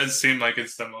 but it does seem like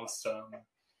it's the most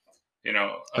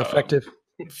effective.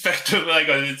 Like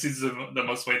it's the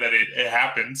most way that it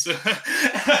happens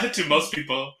to most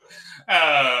people,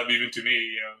 even to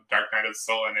me. Dark Night of the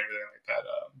Soul and everything like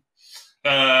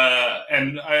that.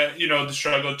 And I, the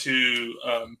struggle to.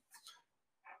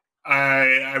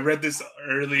 I read this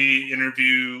early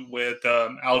interview with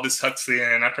Aldous Huxley,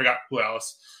 and I forgot who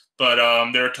else, but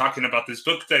they were talking about this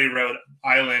book that he wrote,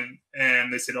 Island,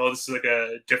 and they said, "Oh, this is like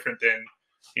a different than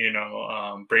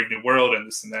Brave New World and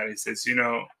this and that." He says,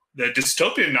 the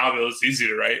dystopian novel is easy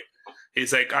to write.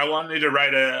 He's like, I wanted to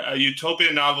write a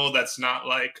utopian novel that's not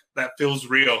like, that feels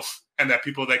real and that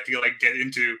people like to like get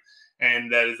into,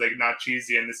 and that is like not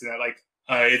cheesy and this and that. Like,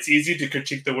 it's easy to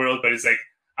critique the world, but it's like,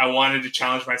 I wanted to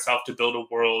challenge myself to build a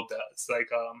world that's like,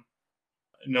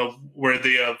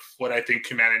 worthy of what I think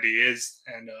humanity is,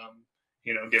 and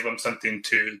give them something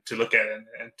to look at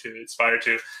and to aspire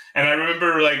to. And I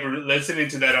remember like listening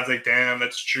to that, I was like, damn,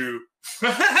 that's true.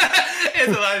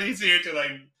 It's a lot easier to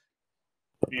like,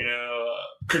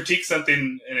 critique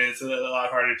something, and it's a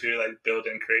lot harder to like build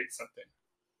and create something.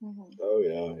 Oh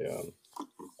yeah.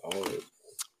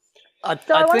 I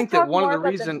think that one of the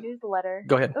reasons. Newsletter.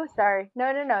 Go ahead. Oh, sorry.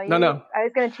 No. No. I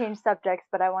was going to change subjects,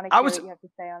 but I want to hear what you have to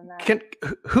say on that.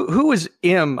 Who is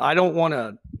M? I don't want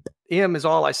to. M is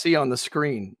all I see on the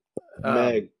screen.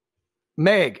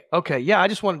 Meg. Okay. Yeah. I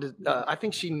just wanted to. I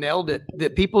think she nailed it.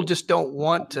 That people just don't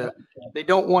want to. They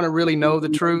don't want to really know the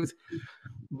truth.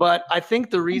 But I think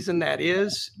the reason that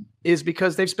is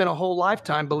because they've spent a whole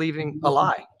lifetime believing a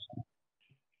lie.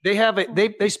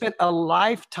 They spent a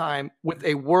lifetime with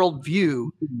a worldview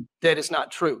that is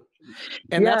not true,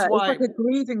 and that's why it's like a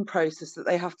grieving process that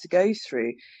they have to go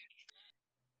through.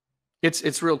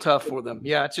 It's real tough for them.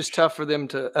 Yeah, it's just tough for them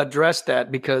to address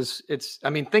that, because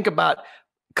think about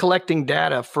collecting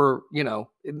data for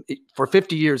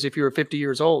 50 years. If you were 50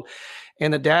 years old,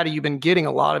 and the data you've been getting,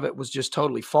 a lot of it was just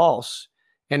totally false,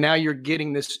 and now you're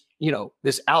getting this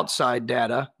this outside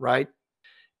data, right?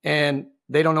 And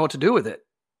they don't know what to do with it.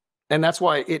 And that's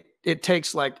why it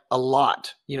takes like a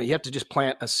lot. You have to just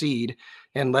plant a seed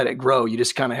and let it grow. You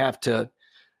just kind of have to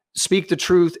speak the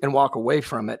truth and walk away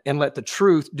from it and let the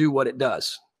truth do what it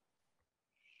does.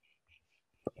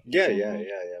 Yeah, man.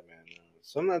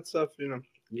 Some of that stuff, you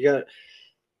got.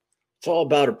 It's all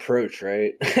about approach,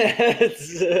 right?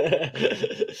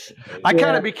 I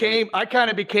kind of became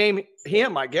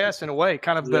him, I guess, in a way,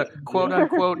 kind of the quote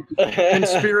unquote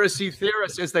conspiracy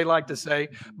theorist, as they like to say.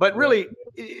 But really,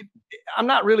 I'm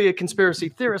not really a conspiracy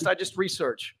theorist. I just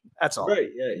research. That's all.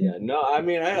 Right. Yeah. No,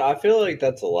 I feel like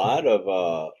that's a lot of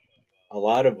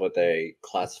what they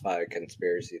classify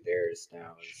conspiracy theorists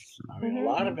now. A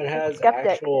lot of it has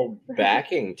actual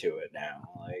backing to it now.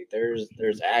 Like there's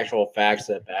actual facts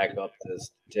that back up the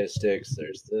statistics.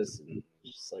 There's this, and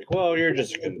it's just like, well, you're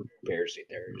just a conspiracy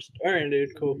theorist. All right,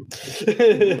 dude, cool.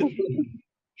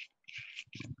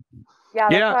 Yeah,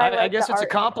 that's Yeah, why I I like guess the it's a art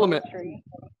and compliment. poetry.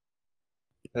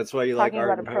 That's why you like Talking art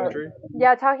about and approach. poetry?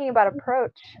 Yeah, talking about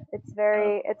approach.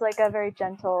 It's like a very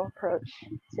gentle approach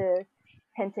to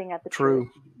hinting at the truth.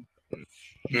 True.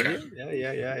 Yeah.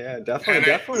 Yeah. And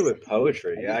Definitely with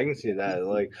poetry. Yeah, I can see that.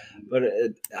 Like, but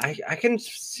I can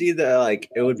see that like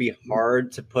it would be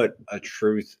hard to put a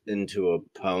truth into a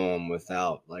poem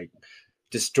without like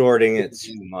distorting it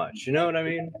too much. You know what I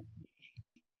mean?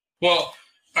 Well,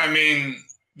 I mean,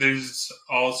 there's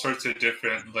all sorts of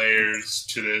different layers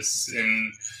to this.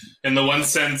 In the one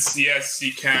sense, yes,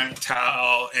 you can't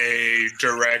tell a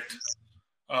direct.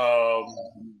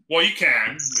 Well, you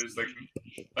can. There's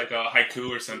like a haiku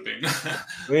or something.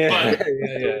 Yeah,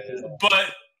 but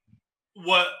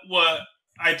but what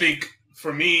I think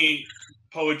for me,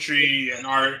 poetry and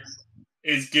art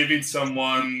is giving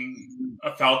someone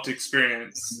a felt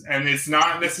experience, and it's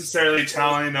not necessarily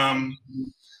telling them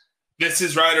this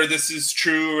is right or this is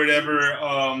true or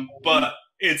whatever. But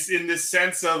it's in this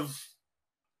sense of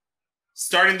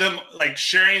starting them like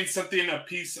sharing something, a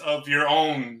piece of your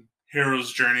own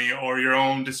hero's journey or your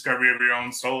own discovery of your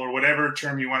own soul or whatever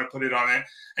term you want to put it on it.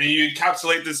 And you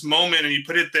encapsulate this moment and you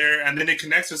put it there, and then it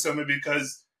connects with someone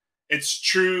because it's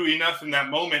true enough in that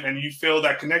moment, and you feel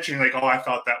that connection. You're like, oh, I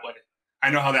felt that way. I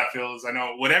know how that feels. I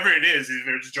know whatever it is,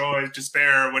 either it's joy,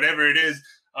 despair, or whatever it is,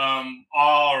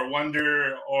 awe or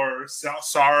wonder or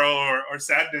sorrow or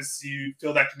sadness, you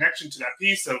feel that connection to that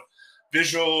piece of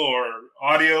visual or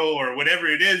audio or whatever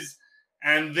it is.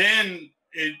 And then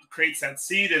it creates that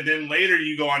seed. And then later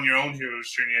you go on your own hero's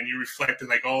journey and you reflect and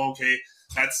like, oh, okay,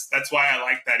 that's why I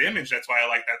like that image. That's why I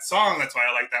like that song. That's why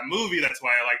I like that movie. That's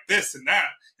why I like this and that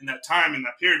in that time, in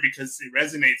that period, because it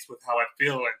resonates with how I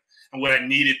feel and what I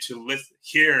needed to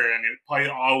hear. And it probably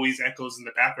always echoes in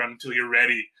the background until you're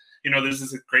ready. You know, there's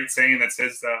this great saying that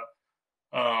says,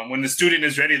 when the student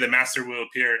is ready, the master will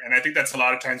appear. And I think that's a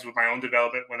lot of times with my own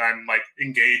development when I'm like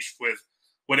engaged with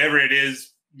whatever it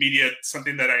is, media,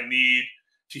 something that I need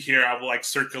to hear, I will like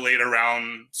circulate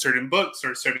around certain books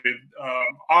or certain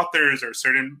authors or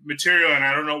certain material. And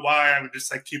I don't know why, I would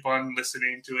just like keep on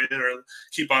listening to it or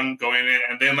keep on going in.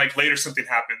 And then like later something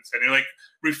happens and it like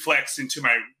reflects into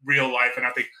my real life. And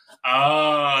I think,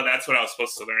 that's what I was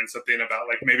supposed to learn. Something about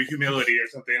like maybe humility or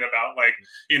something about like,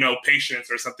 you know, patience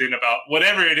or something about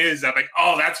whatever it is. I'm like,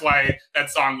 oh, that's why that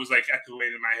song was like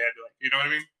echoing in my head. Like, you know what I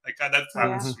mean? Like that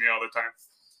happens to me all the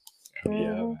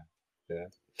time. Yeah.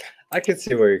 I can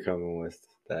see where you're coming with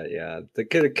that. Yeah, the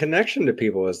connection to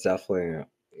people is definitely,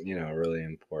 you know, really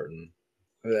important.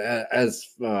 As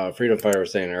Freedom Fire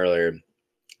was saying earlier,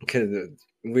 because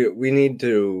we need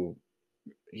to,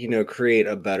 you know, create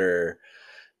a better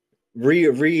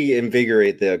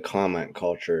reinvigorate the comment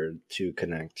culture to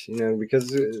connect. You know,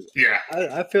 because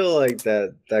I feel like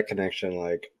that connection.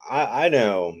 Like I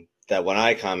know that when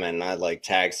I comment and I like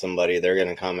tag somebody, they're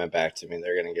gonna comment back to me.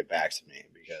 They're gonna get back to me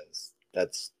because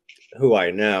that's who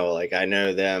I know. Like I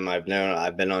know them. I've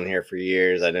been on here for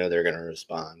years. I know they're gonna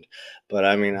respond. But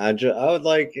I mean, I would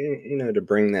like, you know, to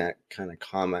bring that kind of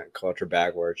comment culture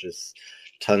back where it's just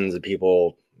tons of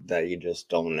people that you just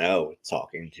don't know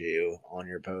talking to you on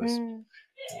your post.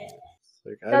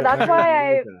 Like, no, that's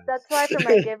why for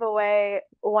my giveaway,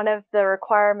 one of the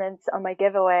requirements on my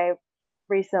giveaway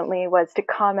recently was to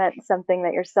comment something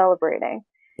that you're celebrating.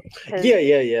 Yeah. There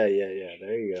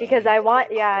you go. Because I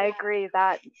agree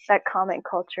that comment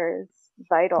culture is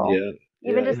vital. Yeah.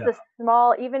 Even the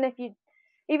small, even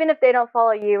if they don't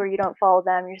follow you or you don't follow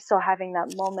them, you're still having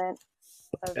that moment.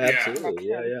 Absolutely,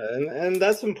 yeah, and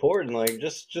that's important. Like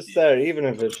just that, even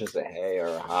if it's just a hey or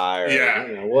a hi or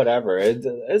you know, whatever, it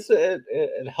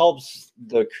helps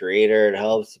the creator. It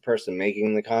helps the person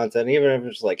making the content, even if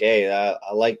it's like, hey, I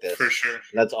like this. For sure,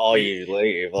 that's all you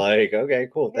leave. Like, okay,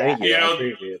 cool, thank you. I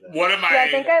appreciate that.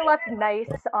 I think I left nice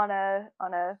on a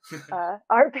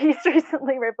art piece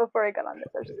recently right before I got on this.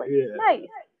 I was just like, nice.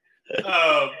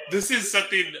 This is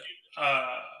something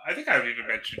I think I've even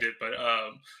mentioned it, but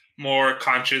more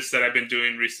conscious that I've been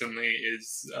doing recently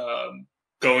is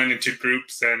going into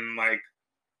groups and like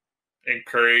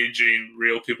encouraging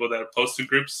real people that post in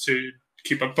groups to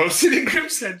keep on posting in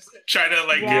groups and try to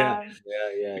like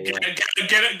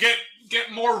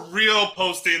get more real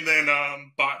posting than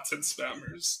bots and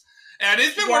spammers. And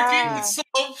it's been working.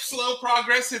 Slow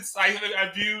progress.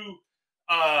 I view.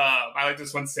 I like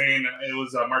this one saying. It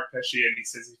was Mark Pesce, and he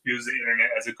says he views the internet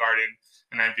as a garden,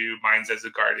 and I view mine as a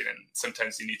garden. And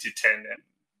sometimes you need to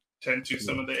tend to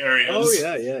some of the areas. Oh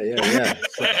yeah.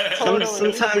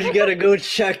 Sometimes you gotta go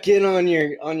check in on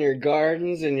your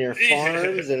gardens and your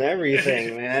farms and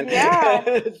everything, man. Yeah.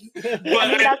 But I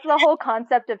mean, that's the whole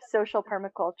concept of social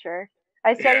permaculture.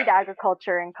 I studied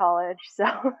agriculture in college, so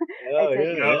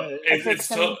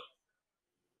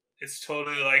it's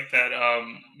totally like that.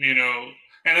 You know,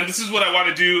 and this is what I want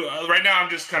to do. Right now, I'm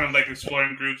just kind of like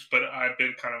exploring groups, but I've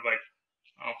been kind of like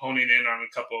honing in on a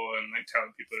couple and like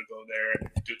telling people to go there and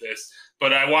do this.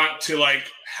 But I want to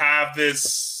like have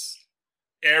this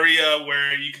area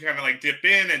where you can kind of like dip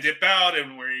in and dip out,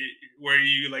 and where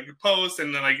you like post,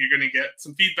 and then like you're gonna get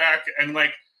some feedback. And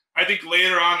like I think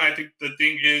later on, I think the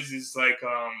thing is like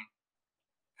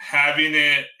having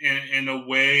it in a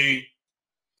way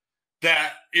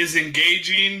that is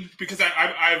engaging, because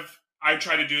I've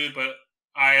tried to do it, but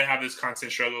I have this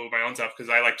constant struggle with my own self because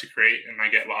I like to create and I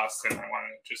get lost and I want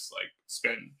to just like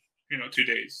spend 2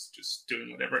 days just doing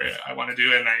whatever I want to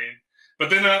do. But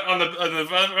then on the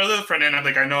other front end, I'm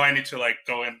like, I know I need to like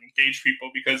go and engage people,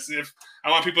 because if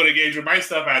I want people to engage with my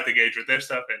stuff, I have to engage with their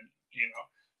stuff, and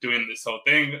doing this whole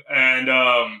thing. And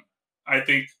I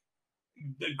think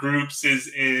the groups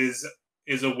is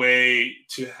a way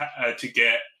to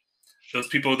get those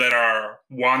people that are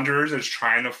wanderers, is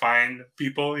trying to find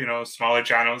people, smaller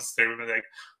channels. They're like,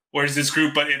 where's this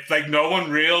group? But if like no one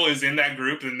real is in that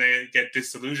group, then they get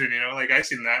disillusioned, like I've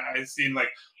seen that. I've seen like,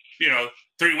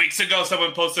 3 weeks ago,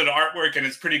 someone posted artwork and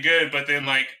it's pretty good, but then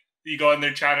like you go on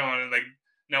their channel and like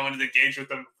no one's engaged with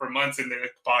them for months, and they're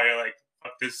probably like,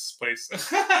 fuck this place. I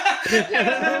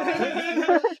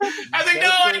was like,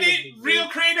 no, I need real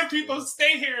creative people.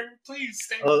 Stay here, please.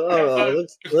 Stay.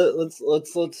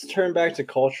 Let's turn back to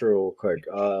culture real quick.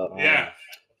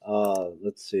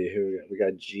 Let's see who we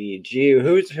got. G.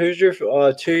 Who's your 2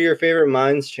 of your favorite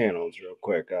Minds channels, real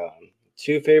quick?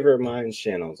 2 favorite Minds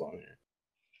channels on here.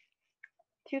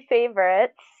 2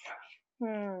 favorites.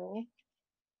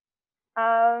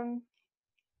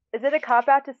 Is it a cop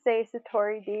out to say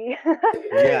Satori D?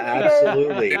 Yeah,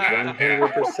 absolutely,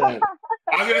 100%.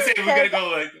 I was gonna say we're gonna go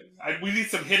like we need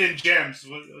some hidden gems.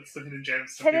 What's the hidden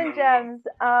gems? Hidden gems.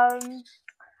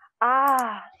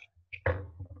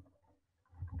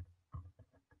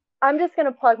 I'm just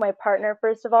gonna plug my partner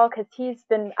first of all, because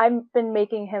I've been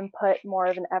making him put more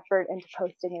of an effort into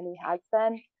posting, and he has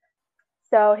been.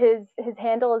 So his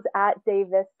handle is at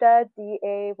Dayvista,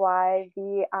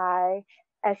 DAYVISTA.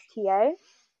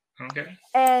 Okay.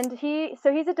 And he's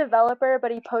a developer, but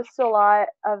he posts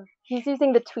he's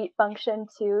using the tweet function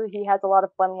too. He has a lot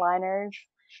of one-liners,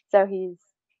 so he's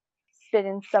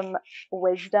spitting some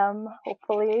wisdom,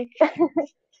 hopefully.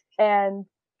 And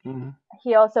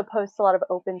he also posts a lot of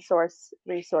open source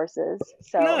resources.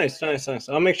 So nice.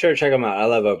 I'll make sure to check them out. I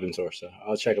love open source, so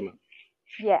I'll check them out.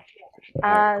 Yeah.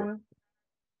 Cool.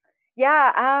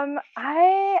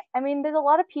 I mean, there's a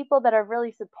lot of people that are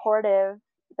really supportive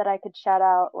that I could shout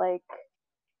out. Like,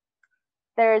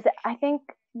 I think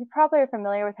you probably are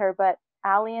familiar with her, but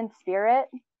Alien Spirit.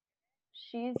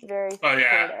 She's very supportive.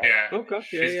 Yeah. Okay.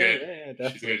 She's good. Yeah,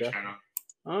 definitely. She's a good channel.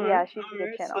 Yeah, she's a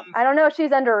good channel. I don't know if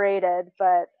she's underrated,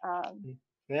 but I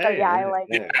like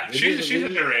it. Yeah, she's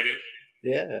underrated.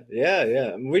 Yeah.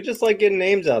 We just like getting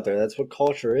names out there. That's what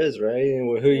culture is, right?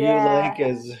 And who you like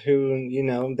is who,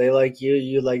 they like you,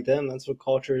 you like them. That's what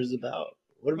culture is about.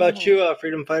 What about you,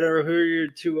 Freedom Fighter? Who are your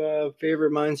 2 favorite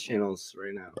Minds channels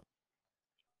right now?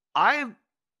 I've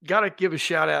got to give a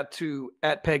shout out to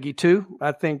 @Peggy2.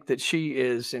 I think that she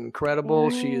is incredible.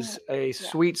 She is a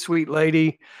sweet, sweet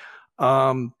lady.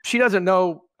 She doesn't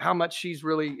know how much she's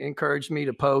really encouraged me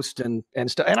to post and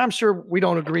stuff. And I'm sure we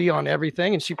don't agree on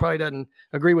everything, and she probably doesn't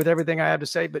agree with everything I have to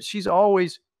say, but she's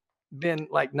always been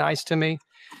like nice to me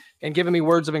and giving me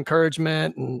words of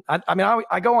encouragement. And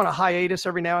I go on a hiatus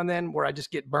every now and then where I just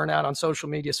get burnt out on social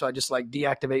media. So I just like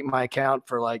deactivate my account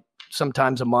for like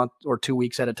sometimes a month or 2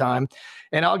 weeks at a time.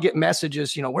 And I'll get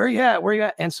messages, where are you at? Where are you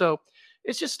at? And so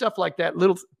it's just stuff like that.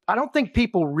 I don't think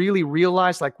people really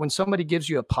realize, like, when somebody gives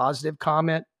you a positive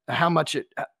comment, how much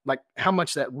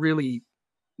that really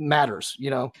matters,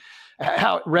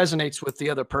 how it resonates with the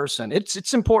other person.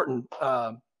 It's important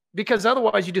because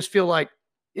otherwise you just feel like,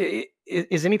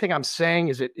 is anything I'm saying,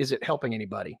 is it helping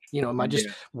anybody? Am I just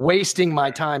wasting my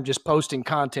time just posting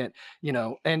content,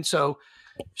 And so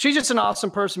she's just an awesome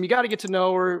person. You got to get to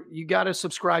know her. You got to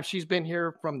subscribe. She's been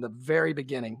here from the very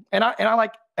beginning. And I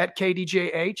like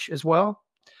 @KDJH as well.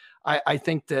 I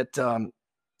think that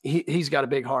he's got a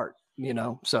big heart,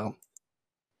 so.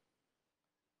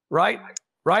 Right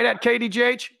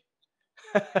 @KDJH.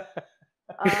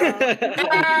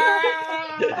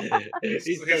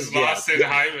 He's lost in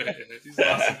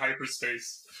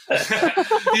hyperspace.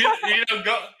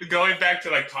 Going back to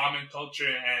like common culture,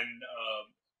 and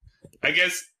I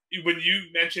guess when you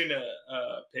mentioned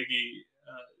Peggy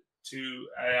too,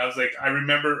 I was like, I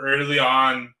remember early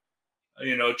on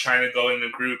trying to go in a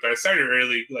group. I started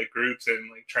early, like groups and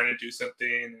like trying to do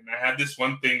something. And I had this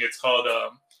one thing. It's called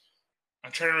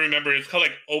I'm trying to remember. It's called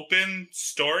like Open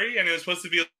Story, and it was supposed to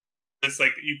be it's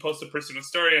like you post a personal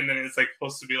story, and then it's like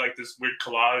supposed to be like this weird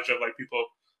collage of like people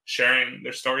sharing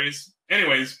their stories.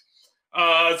 Anyways,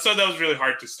 so that was really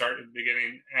hard to start in the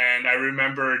beginning. And I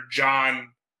remember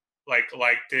John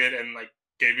liked it and like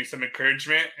gave me some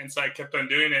encouragement, and so I kept on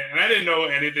doing it. And I didn't know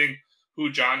anything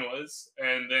who John was,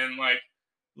 and then like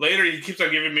later he keeps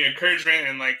on giving me encouragement,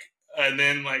 and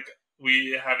then like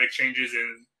we have exchanges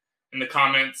in the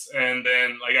comments, and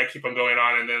then like I keep on going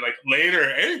on, and then like later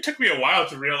it took me a while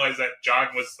to realize that John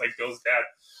was like Bill's dad.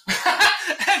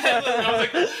 I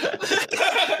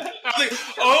was like,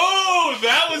 oh,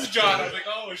 that was John. I was like,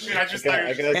 oh shit, I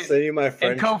gotta send you my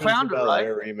friend co-founder, right?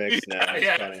 remix now.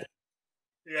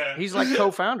 Yeah. He's like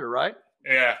co-founder, right?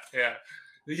 Yeah.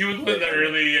 He was one of the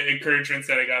early encouragements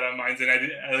that I got on Minds, and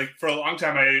I like for a long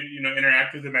time I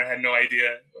interacted with him. I had no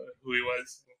idea who he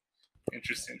was.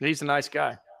 Interesting. He's a nice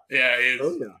guy. Yeah, he is.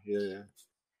 Oh yeah.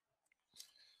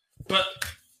 But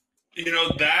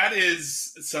that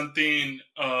is something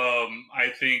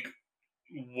I think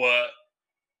what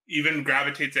even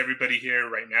gravitates everybody here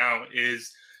right now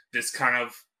is this kind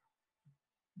of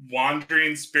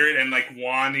wandering spirit and like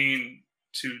wanting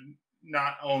to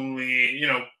not only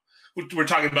we're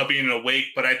talking about being awake,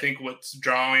 but I think what's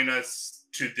drawing us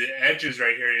to the edges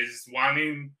right here is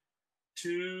wanting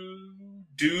to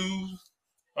do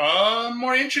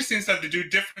more interesting stuff, to do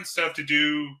different stuff,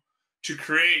 to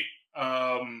create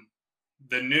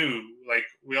the new. Like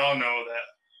we all know that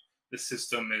the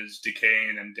system is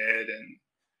decaying and dead, and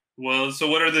so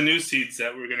what are the new seeds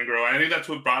that we're going to grow? And I think that's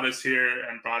what brought us here.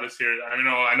 I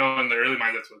know in the early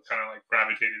minds that's what kind of like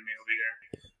gravitated me over here.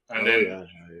 And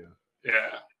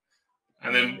yeah.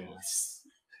 And then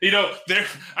there.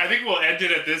 I think we'll end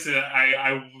it at this.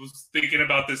 I was thinking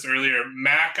about this earlier.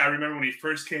 Mac, I remember when he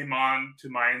first came on to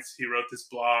Minds, he wrote this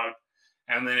blog,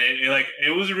 and then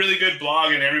it was a really good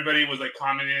blog, and everybody was like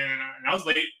commenting, and I was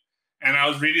late, and I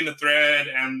was reading the thread,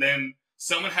 and then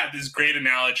someone had this great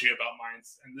analogy about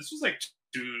Minds, and this was like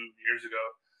 2 years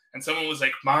ago, and someone was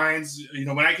like, Minds,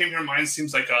 when I came here, Minds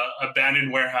seems like a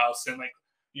abandoned warehouse, and like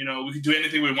we could do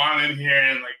anything we want in here,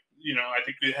 and like I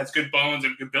think it has good bones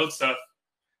and could build stuff.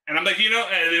 And I'm like, and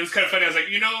it was kind of funny. I was like,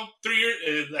 3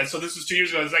 years. So this was 2 years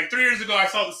ago. It's like 3 years ago, I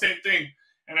saw the same thing,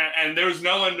 and there was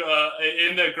no one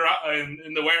in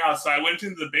the warehouse. So I went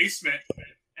into the basement,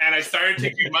 and I started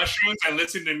taking mushrooms and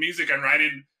listening to music and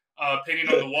writing, painting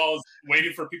on the walls,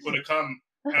 waiting for people to come.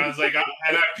 And I was like,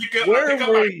 where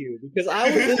were you? Because I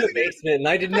was in the basement and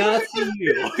I did not see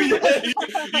you. You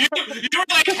were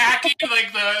like hacking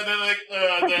like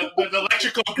the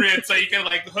electrical grid so you can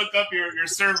like hook up your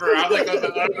server. I was like on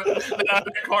the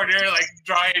other corner, like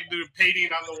drawing,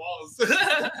 painting on the walls.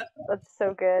 That's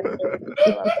so good. I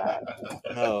love that.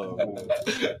 Oh.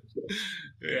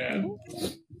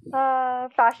 Yeah.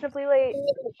 Fashionably late.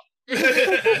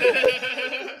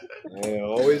 Yeah,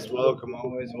 always welcome.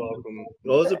 Well, it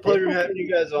was a pleasure having you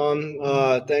guys on.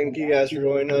 Thank you guys for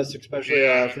joining us, especially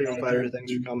Freedom Fighter.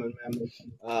 Thanks for coming, man.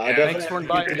 Thanks for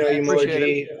inviting me. I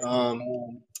appreciate it.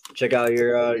 Check out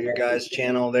your guys'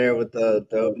 channel there with the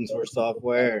open source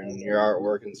software and your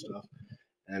artwork and stuff.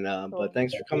 And but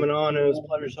thanks for coming on. It was a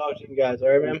pleasure talking to you guys. All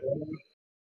right, man.